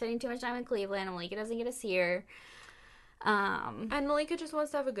Chloe's spending too much time in Cleveland, and Malika doesn't get to see her. And Malika just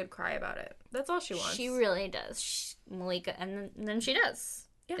wants to have a good cry about it. That's all she wants. She really does. Malika, and then she does.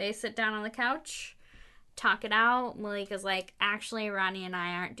 Yeah. They sit down on the couch, talk it out. Malika's like, actually, Ronnie and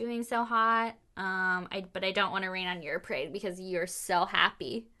I aren't doing so hot. But I don't want to rain on your parade because you're so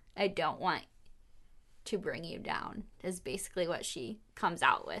happy. I don't want to bring you down, is basically what she comes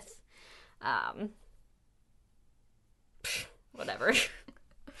out with. Whatever.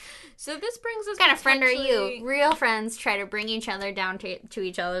 So this brings us. What kind of friend are you? Real friends try to bring each other down to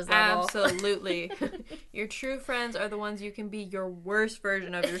each other's level. Absolutely. Your true friends are the ones you can be your worst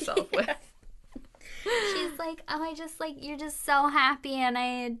version of yourself with. She's like, oh, you're just so happy and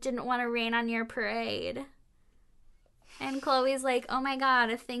I didn't want to rain on your parade. And Chloe's like, oh my god,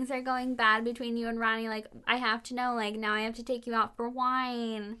 if things are going bad between you and Ronnie, like, I have to know, like, now I have to take you out for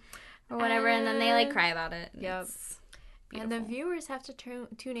wine or whatever. And then they, like, cry about it. Yep. And the viewers have to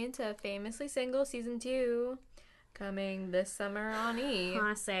tune into Famously Single Season 2 coming this summer on E!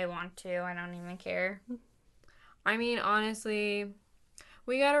 Honestly, I want to. I don't even care. I mean, honestly,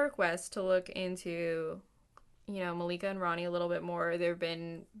 we got a request to look into, Malika and Ronnie a little bit more. There have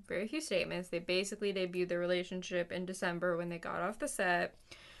been very few statements. They basically debuted their relationship in December when they got off the set.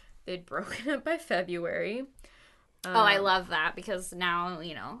 They'd broken up by February. I love that because now,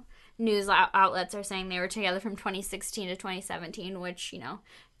 news outlets are saying they were together from 2016 to 2017, which,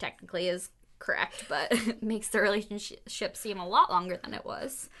 technically is correct, but it makes the relationship seem a lot longer than it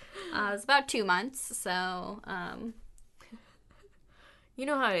was. It was about 2 months, so... You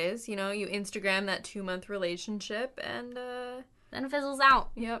know how it is, you Instagram that 2-month relationship and, then it fizzles out.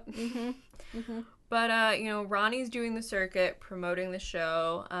 Yep. Mm-hmm. Mm-hmm. But, Ronnie's doing the circuit, promoting the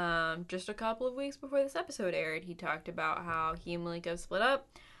show. Just a couple of weeks before this episode aired, he talked about how he and Malika split up,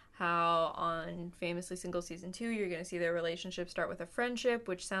 how on Famously Single Season 2, you're going to see their relationship start with a friendship,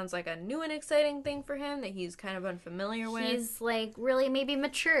 which sounds like a new and exciting thing for him that he's kind of unfamiliar with. He's, like, really maybe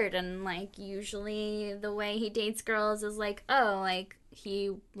matured, and, like, usually the way he dates girls is, like, oh, like,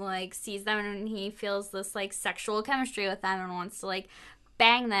 he, like, sees them and he feels this, like, sexual chemistry with them and wants to, like,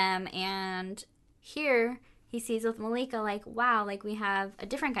 bang them. And here he sees with Malika, like, wow, like, we have a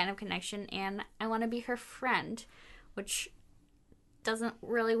different kind of connection and I want to be her friend, which doesn't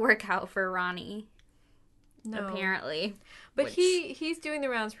really work out for Ronnie. No. Apparently. But he's doing the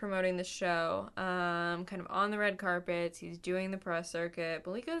rounds promoting the show, kind of on the red carpets. He's doing the press circuit.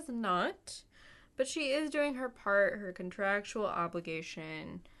 Malika's not. But she is doing her part, her contractual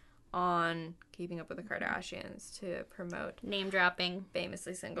obligation on Keeping Up with the Kardashians to promote name dropping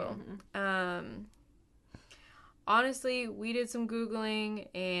Famously Single. Mm-hmm. honestly, we did some Googling,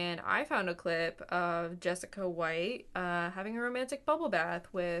 and I found a clip of Jessica White having a romantic bubble bath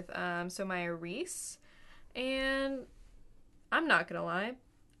with Somaya Reese. And I'm not going to lie,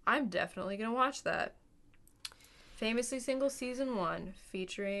 I'm definitely going to watch that. Famously Single Season 1,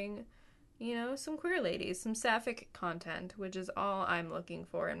 featuring, you know, some queer ladies, some sapphic content, which is all I'm looking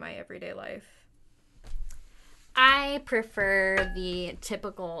for in my everyday life. I prefer the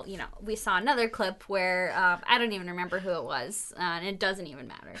typical, you know, we saw another clip where, I don't even remember who it was, and it doesn't even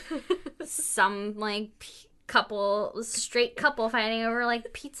matter. Some, like, straight couple fighting over,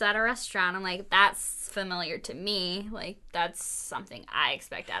 like, pizza at a restaurant. I'm like, that's familiar to me. Like, that's something I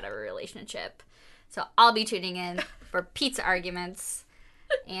expect out of a relationship. So I'll be tuning in for pizza arguments,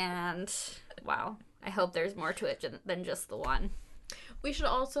 and, wow, I hope there's more to it than just the one. We should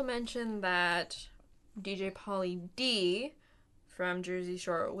also mention that DJ Pauly D from Jersey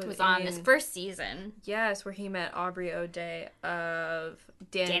Shore was on this first season. Yes, where he met Aubrey O'Day of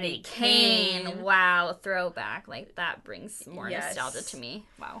Danny Kane. Wow, throwback. Like, that brings more nostalgia to me.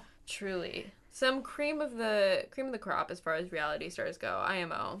 Wow. Truly. Some cream of the crop as far as reality stars go.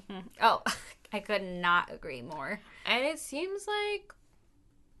 IMO. Oh, I could not agree more. And it seems like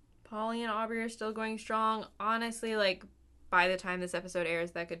Pauly and Aubrey are still going strong. Honestly, like, by the time this episode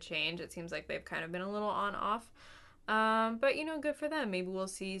airs, that could change. It seems like they've kind of been a little on-off. But, you know, good for them. Maybe we'll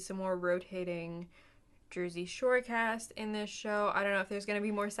see some more rotating Jersey Shore cast in this show. I don't know if there's going to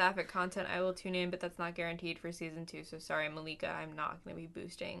be more sapphic content. I will tune in, but that's not guaranteed for season 2. So sorry, Malika, I'm not going to be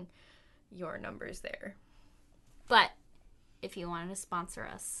boosting your numbers there. But if you wanted to sponsor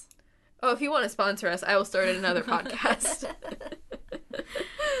us. Oh, if you want to sponsor us, I will start another podcast.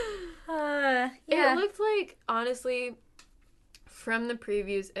 Yeah. It looked like, honestly, from the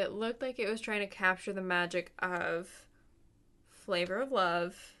previews, it looked like it was trying to capture the magic of Flavor of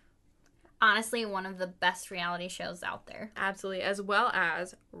Love. Honestly, one of the best reality shows out there. Absolutely. As well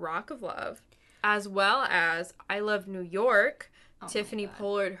as Rock of Love. As well as I Love New York. Oh, Tiffany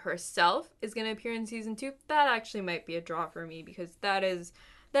Pollard herself is going to appear in season 2. That actually might be a draw for me because that is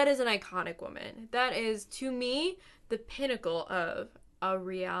an iconic woman. That is, to me, the pinnacle of a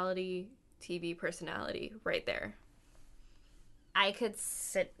reality TV personality right there. I could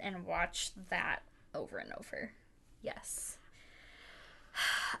sit and watch that over and over. Yes.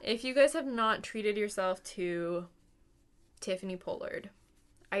 If you guys have not treated yourself to Tiffany Pollard,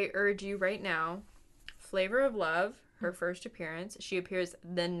 I urge you right now, Flavor of Love, her first appearance. She appears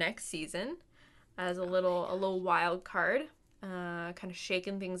the next season as a little wild card, kind of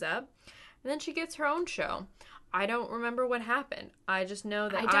shaking things up. And then she gets her own show. I don't remember what happened. I just know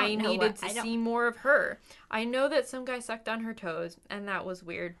that I needed to see more of her. I know that some guy sucked on her toes, and that was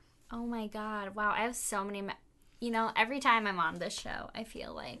weird. Oh my god. Wow, I have so many... You know, every time I'm on this show, I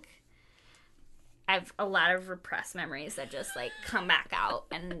feel like I have a lot of repressed memories that just, like, come back out,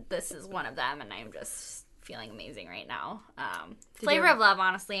 and this is one of them, and I'm just feeling amazing right now. Flavor of Love,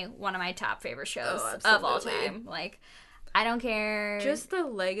 honestly, one of my top favorite shows of all time. Like, I don't care. Just the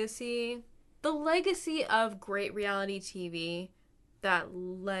legacy of great reality TV that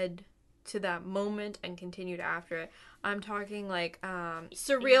led to that moment and continued after it. I'm talking like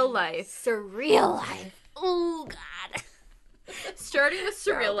Surreal Life. Surreal Life. Oh, God. Starting with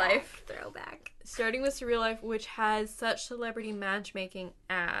Surreal Life. Throwback. Starting with Surreal Life, which has such celebrity matchmaking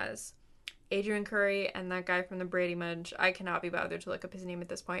as Adrian Curry and that guy from the Brady Bunch. I cannot be bothered to look up his name at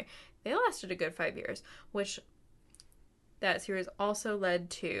this point. They lasted a good 5 years, which that series also led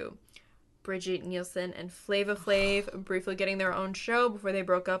to Bridget Nielsen and Flava Flav briefly getting their own show before they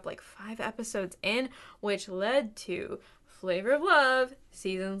broke up like 5 episodes in, which led to Flavor of Love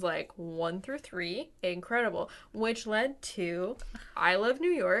seasons like 1 through 3, incredible, which led to I Love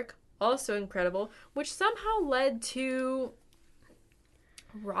New York, also incredible, which somehow led to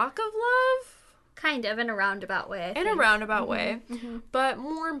Rock of Love? Kind of, in a roundabout way, I think. In a roundabout way. Mm-hmm. But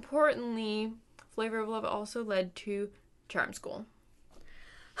more importantly, Flavor of Love also led to Charm School.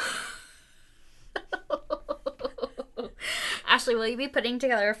 Ashley, will you be putting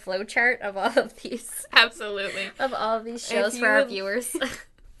together a flowchart of all of these? Absolutely. Of all of these shows for our viewers,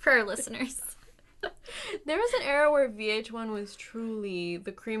 for our listeners. There was an era where VH1 was truly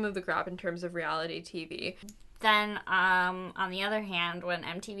the cream of the crop in terms of reality TV. Then, on the other hand, when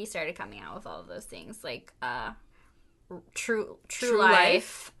MTV started coming out with all of those things, like True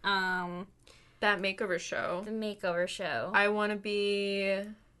Life, that makeover show. The makeover show. I Want to Be...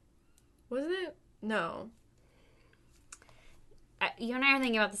 Was it? No. You and I are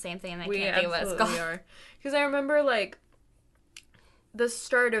thinking about the same thing, and I can't think of what it's called. We are. Because I remember, like, the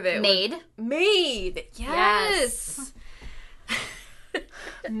start of it. Made. Yes!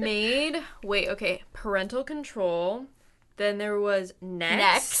 Made. Wait, okay. Parental Control. Then there was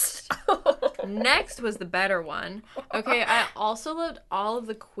Next. Next was the better one. Okay, I also loved all of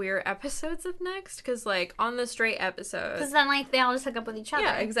the queer episodes of Next because, like, on the straight episodes. Because then, like, they all just hook up with each other.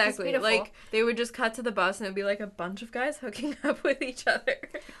 Yeah, exactly. Like, they would just cut to the bus and it would be, like, a bunch of guys hooking up with each other.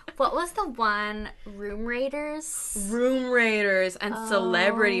 What was the one? Room Raiders? Room Raiders and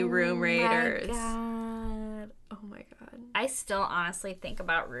Celebrity Room Raiders. Oh, my God. Oh, my God. I still honestly think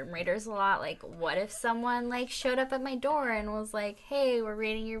about Room Raiders a lot. Like, what if someone, like, showed up at my door and was like, hey, we're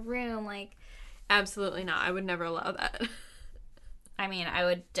raiding your room? Like, absolutely not. I would never allow that. I mean, I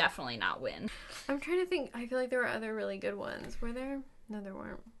would definitely not win. I'm trying to think. I feel like there were other really good ones. Were there? No, there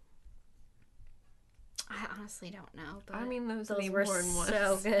weren't. I honestly don't know. But I mean, those were ones.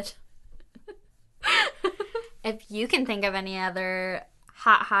 So good. If you can think of any other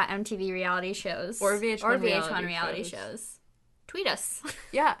hot MTV reality shows or VH1 reality shows, tweet us.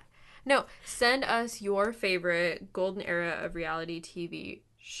 Yeah. No, send us your favorite golden era of reality TV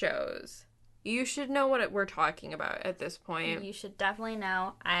shows. You should know what we're talking about at this point. You should definitely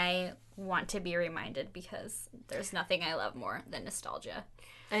know. I want to be reminded because there's nothing I love more than nostalgia.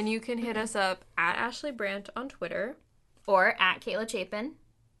 And you can hit us up at Ashley Brandt on Twitter. Or at Kayla Chapin,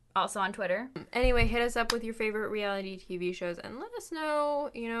 also on Twitter. Anyway, hit us up with your favorite reality TV shows and let us know,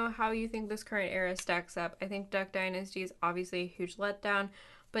 how you think this current era stacks up. I think Duck Dynasty is obviously a huge letdown,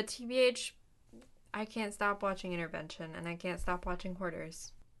 but TBH, I can't stop watching Intervention and I can't stop watching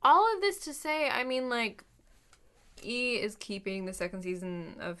Hoarders. All of this to say, I mean, like, E is keeping the second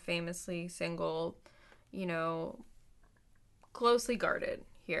season of Famously Single, closely guarded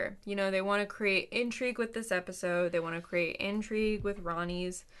here. They want to create intrigue with this episode. They want to create intrigue with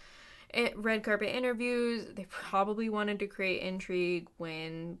Ronnie's red carpet interviews. They probably wanted to create intrigue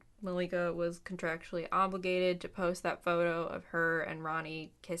when Malika was contractually obligated to post that photo of her and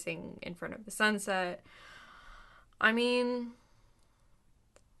Ronnie kissing in front of the sunset. I mean,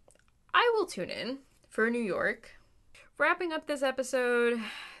 I will tune in for New York. Wrapping up this episode,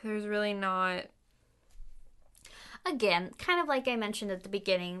 there's really not... Again, kind of like I mentioned at the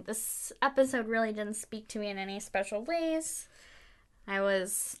beginning, this episode really didn't speak to me in any special ways. I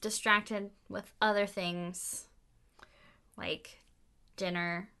was distracted with other things, like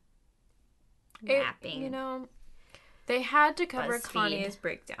dinner, napping. They had to cover BuzzFeed. Kanye's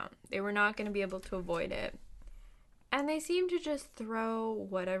breakdown. They were not going to be able to avoid it. And they seemed to just throw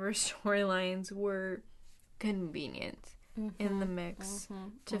whatever storylines were convenient in the mix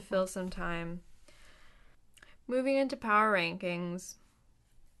to fill some time. Moving into power rankings,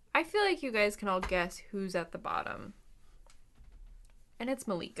 I feel like you guys can all guess who's at the bottom. And it's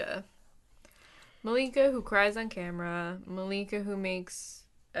Malika. Malika, who cries on camera. Malika, who makes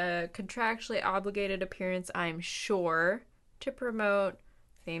a contractually obligated appearance, I'm sure, to promote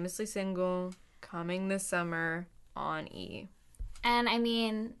Famously Single coming this summer on E. And I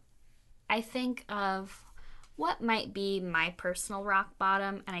mean, I think of what might be my personal rock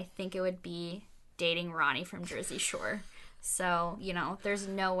bottom, and I think it would be dating Ronnie from Jersey Shore. So, there's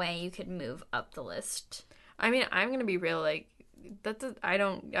no way you could move up the list. I mean, I'm gonna be real, like, I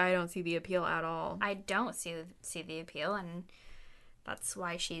don't see the appeal at all. I don't see the appeal, and that's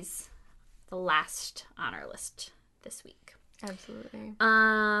why she's the last on our list this week. Absolutely.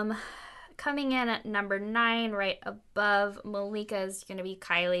 Coming in at number 9, right above Malika, is gonna be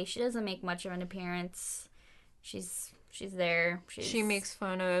Kylie. She doesn't make much of an appearance. She's there. She makes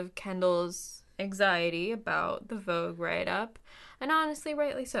fun of Kendall's anxiety about the Vogue write-up, and honestly,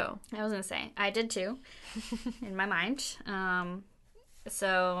 rightly so. I was gonna say, I did too, in my mind.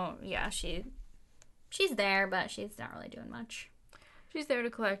 So yeah, she's there, but she's not really doing much. She's there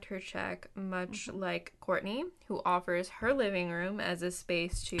to collect her check, much like Courtney, who offers her living room as a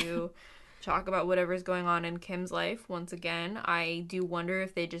space to talk about whatever's going on in Kim's life. Once again, I do wonder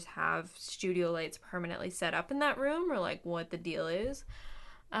if they just have studio lights permanently set up in that room, or like what the deal is.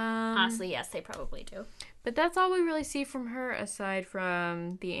 Honestly, yes, they probably do. But that's all we really see from her, aside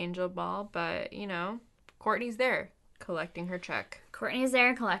from the angel ball. But, Courtney's there collecting her check. Courtney's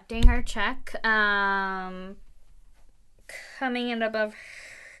there collecting her check. Coming in above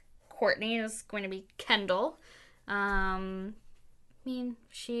Courtney is going to be Kendall. I mean,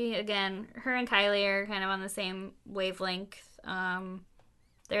 her and Kylie are kind of on the same wavelength.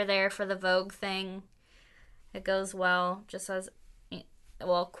 They're there for the Vogue thing. It goes well, just as...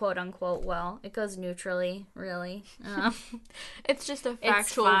 well, quote unquote, it goes neutrally, really. It's just a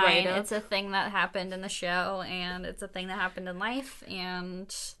factual write-up. It's a thing that happened in the show, and it's a thing that happened in life,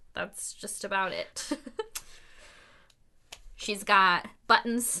 and that's just about it. She's got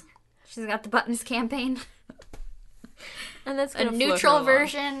buttons. She's got the buttons campaign. And that's a gonna float her neutral along.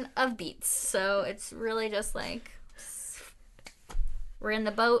 version of beets. So it's really just like we're in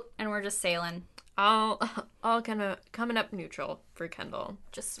the boat and we're just sailing. All kind of coming up neutral for Kendall.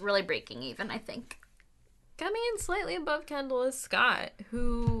 Just really breaking even, I think. Coming in slightly above Kendall is Scott,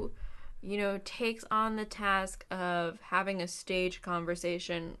 who, takes on the task of having a stage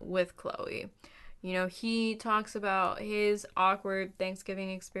conversation with Chloe. He talks about his awkward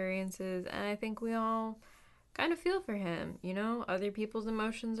Thanksgiving experiences, and I think we all kind of feel for him. Other people's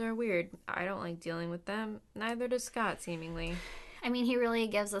emotions are weird. I don't like dealing with them. Neither does Scott, seemingly. I mean, he really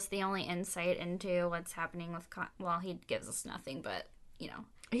gives us the only insight into what's happening with... Well, he gives us nothing, but,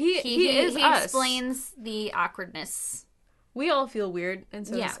 He us. Explains the awkwardness. We all feel weird, and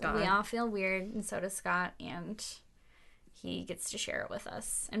so does Scott. We all feel weird, and so does Scott, and he gets to share it with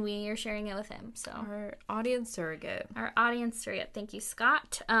us, and we are sharing it with him. So our audience surrogate. Thank you,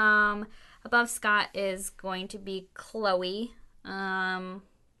 Scott. Above Scott is going to be Chloe.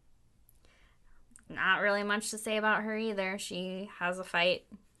 Not really much to say about her either. She has a fight.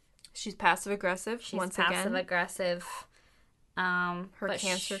 She's passive aggressive. Once again, passive aggressive. Her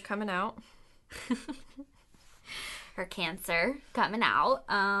cancer coming out. Her cancer coming out.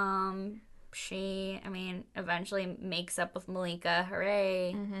 She, eventually makes up with Malika.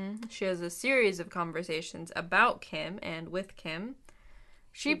 Hooray. Mm-hmm. She has a series of conversations about Kim and with Kim.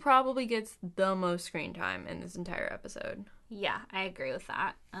 She probably gets the most screen time in this entire episode. Yeah, I agree with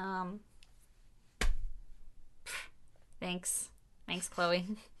that. Thanks, Chloe.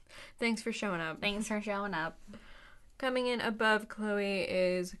 Thanks for showing up. Coming in above Chloe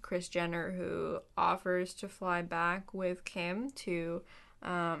is Kris Jenner, who offers to fly back with Kim to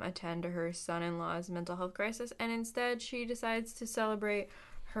attend to her son-in-law's mental health crisis, and instead she decides to celebrate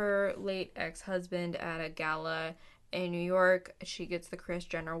her late ex-husband at a gala in New York. She gets the Kris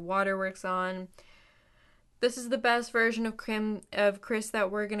Jenner waterworks on. This is the best version of Kris that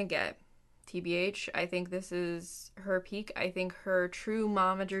we're gonna get. TBH, I think this is her peak. I think her true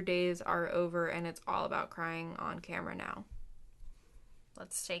momager days are over, and it's all about crying on camera now.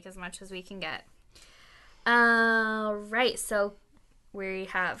 Let's take as much as we can get. Right, so we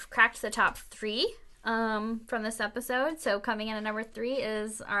have cracked the top 3 from this episode. So coming in at number 3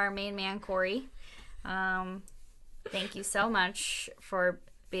 is our main man, Corey. Thank you so much for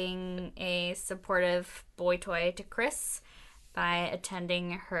being a supportive boy toy to Kris by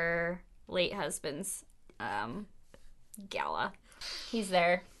attending her late husband's gala. He's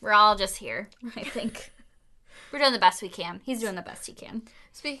there. We're all just here, I think. We're doing the best we can. He's doing the best he can.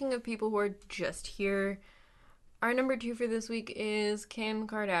 Speaking of people who are just here, our number 2 for this week is Kim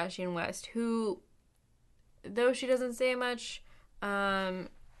Kardashian West, who, though she doesn't say much,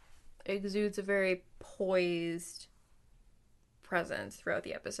 exudes a very poised presence throughout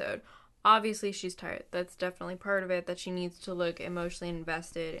the episode. Obviously, she's tired. That's definitely part of it, that she needs to look emotionally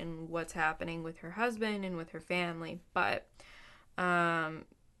invested in what's happening with her husband and with her family. But,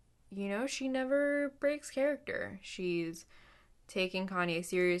 she never breaks character. She's taking Kanye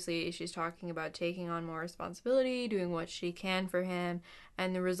seriously. She's talking about taking on more responsibility, doing what she can for him.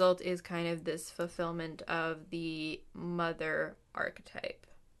 And the result is kind of this fulfillment of the mother archetype.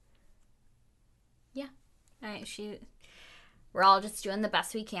 Yeah. We're all just doing the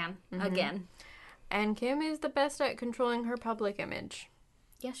best we can, again. And Kim is the best at controlling her public image.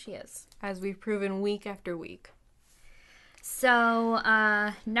 Yes, she is. As we've proven week after week. So,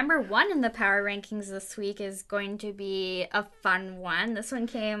 number 1 in the power rankings this week is going to be a fun one. This one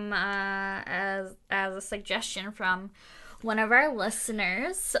came as a suggestion from one of our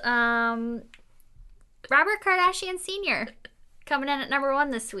listeners. Robert Kardashian Sr. coming in at number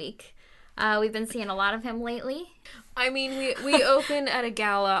 1 this week. We've been seeing a lot of him lately. I mean, we open at a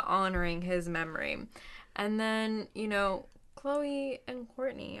gala honoring his memory. And then, Chloe and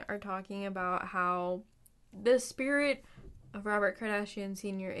Kourtney are talking about how the spirit of Robert Kardashian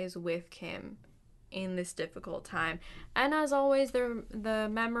Sr. is with Kim in this difficult time. And as always, the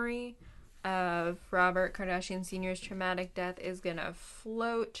memory of Robert Kardashian Sr.'s traumatic death is going to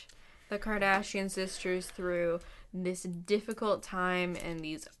float the Kardashian sisters through this difficult time and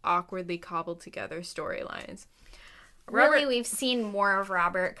these awkwardly cobbled together storylines. Really, we've seen more of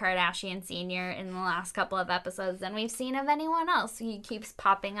Robert Kardashian Sr. in the last couple of episodes than we've seen of anyone else. He keeps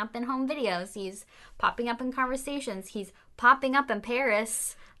popping up in home videos. He's popping up in conversations. He's popping up in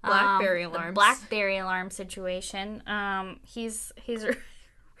Paris. Blackberry alarms. The Blackberry alarm situation. He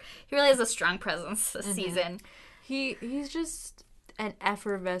really has a strong presence this season. He's just an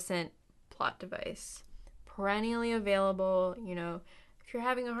effervescent plot device. Perennially available. If you're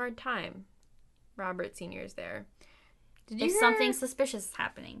having a hard time, Robert Sr. is there. If something suspicious is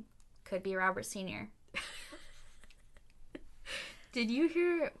happening, could be Robert Sr. Did you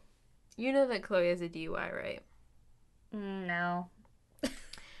hear? You know that Chloe has a DUI, right? No.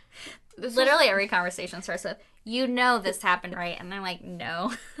 Literally every conversation starts with, you know this happened, right? And I'm like,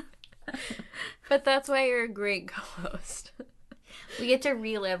 no. But that's why you're a great co-host. We get to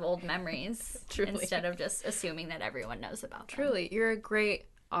relive old memories Truly. instead of just assuming that everyone knows about them. Truly, you're a great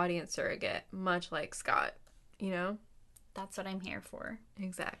audience surrogate, much like Scott, you know? That's what I'm here for.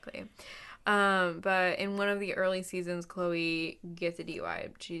 Exactly. But in one of the early seasons, Chloe gets a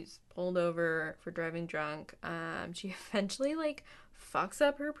DUI. She's pulled over for driving drunk. She eventually, fucks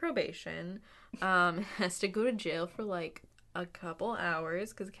up her probation. Has to go to jail for, a couple hours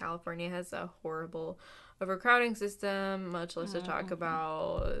because California has a horrible overcrowding system, much less to talk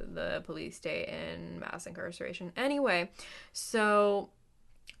about the police state and mass incarceration. Anyway, so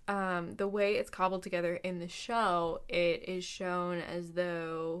the way it's cobbled together in the show, it is shown as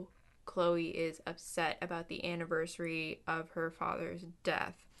though Chloe is upset about the anniversary of her father's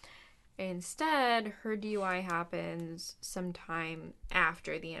death. Instead, her DUI happens sometime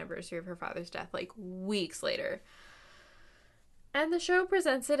after the anniversary of her father's death, weeks later. And the show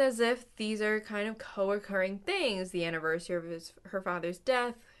presents it as if these are kind of co-occurring things. The anniversary of her father's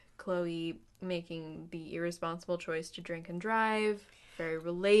death, Chloe making the irresponsible choice to drink and drive, very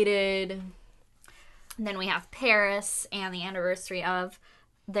related. And then we have Paris and the anniversary of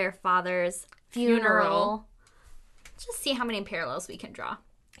their father's funeral. Just see how many parallels we can draw.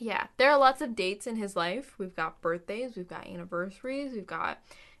 Yeah, there are lots of dates in his life. We've got birthdays, we've got anniversaries, we've got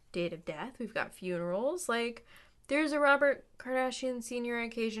date of death, we've got funerals. There's a Robert Kardashian Sr.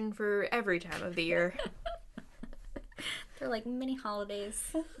 occasion for every time of the year. They're like mini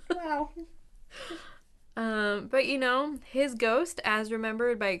holidays. Wow. But his ghost, as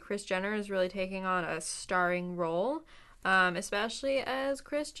remembered by Kris Jenner, is really taking on a starring role, especially as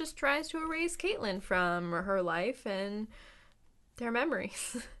Kris just tries to erase Caitlyn from her life and their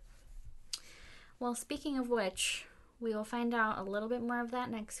memories. Well, speaking of which, we will find out a little bit more of that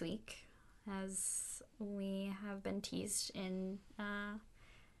next week, as we have been teased in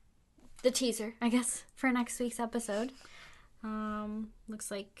the teaser, I guess, for next week's episode.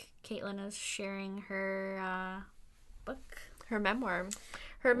 Looks like Caitlyn is sharing her book. Her memoir.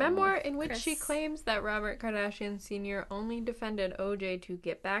 Her memoir in which Kris. she claims that Robert Kardashian Sr. only defended OJ to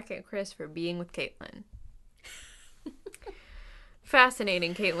get back at Kris for being with Caitlyn.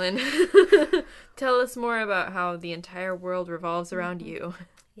 Fascinating, Caitlyn. Tell us more about how the entire world revolves around you.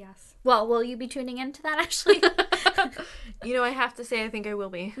 Yes. Well, will you be tuning into that, Ashley? I have to say I think I will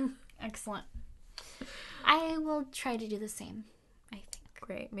be. Excellent. I will try to do the same, I think.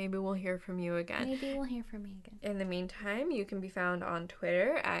 Great. Maybe we'll hear from you again. Maybe we'll hear from me again. In the meantime, you can be found on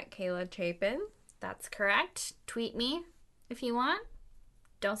Twitter at Kayla Chapin. That's correct. Tweet me if you want.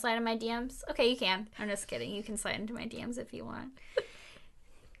 Don't slide in my DMs. Okay, you can. I'm just kidding. You can slide into my DMs if you want.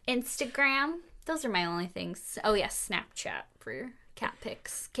 Instagram. Those are my only things. Oh, yes. Snapchat for cat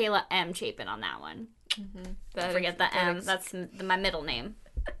pics. Kayla M. Chapin on that one. Mm-hmm. Don't forget the M. That's my middle name.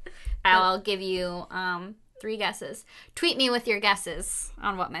 I'll give you 3 guesses. Tweet me with your guesses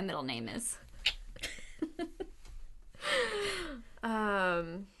on what my middle name is.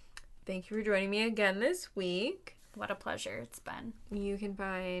 Thank you for joining me again this week. What a pleasure it's been. You can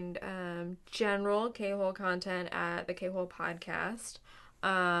find general K-Hole content at the K-Hole Podcast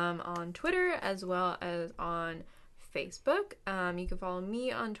on Twitter as well as on Facebook. You can follow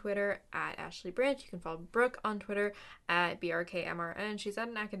me on Twitter at Ashley Branch. You can follow Brooke on Twitter at BRKMRN. She's at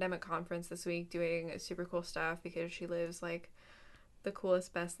an academic conference this week doing super cool stuff because she lives the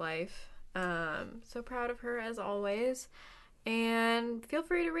coolest, best life. So proud of her as always. And feel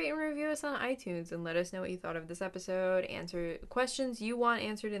free to rate and review us on iTunes and let us know what you thought of this episode. Answer questions you want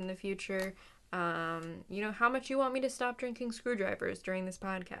answered in the future. How much you want me to stop drinking screwdrivers during this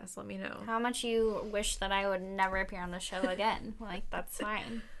podcast. Let me know. How much you wish that I would never appear on the show again. That's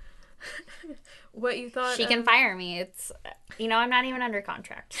fine. What you thought. She can fire me. It's, I'm not even under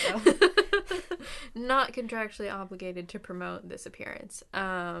contract, so. Not contractually obligated to promote this appearance.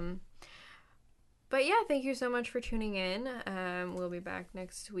 But yeah, thank you so much for tuning in. We'll be back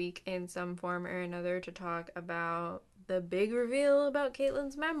next week in some form or another to talk about the big reveal about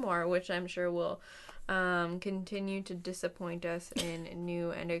Caitlyn's memoir, which I'm sure will continue to disappoint us in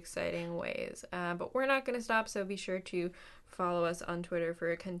new and exciting ways. But we're not going to stop, so be sure to follow us on Twitter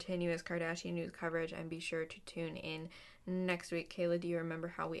for continuous Kardashian news coverage, and be sure to tune in next week. Kayla, do you remember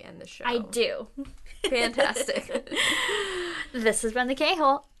how we end the show? I do. Fantastic. This has been the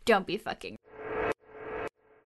K-Hole. Don't be fucking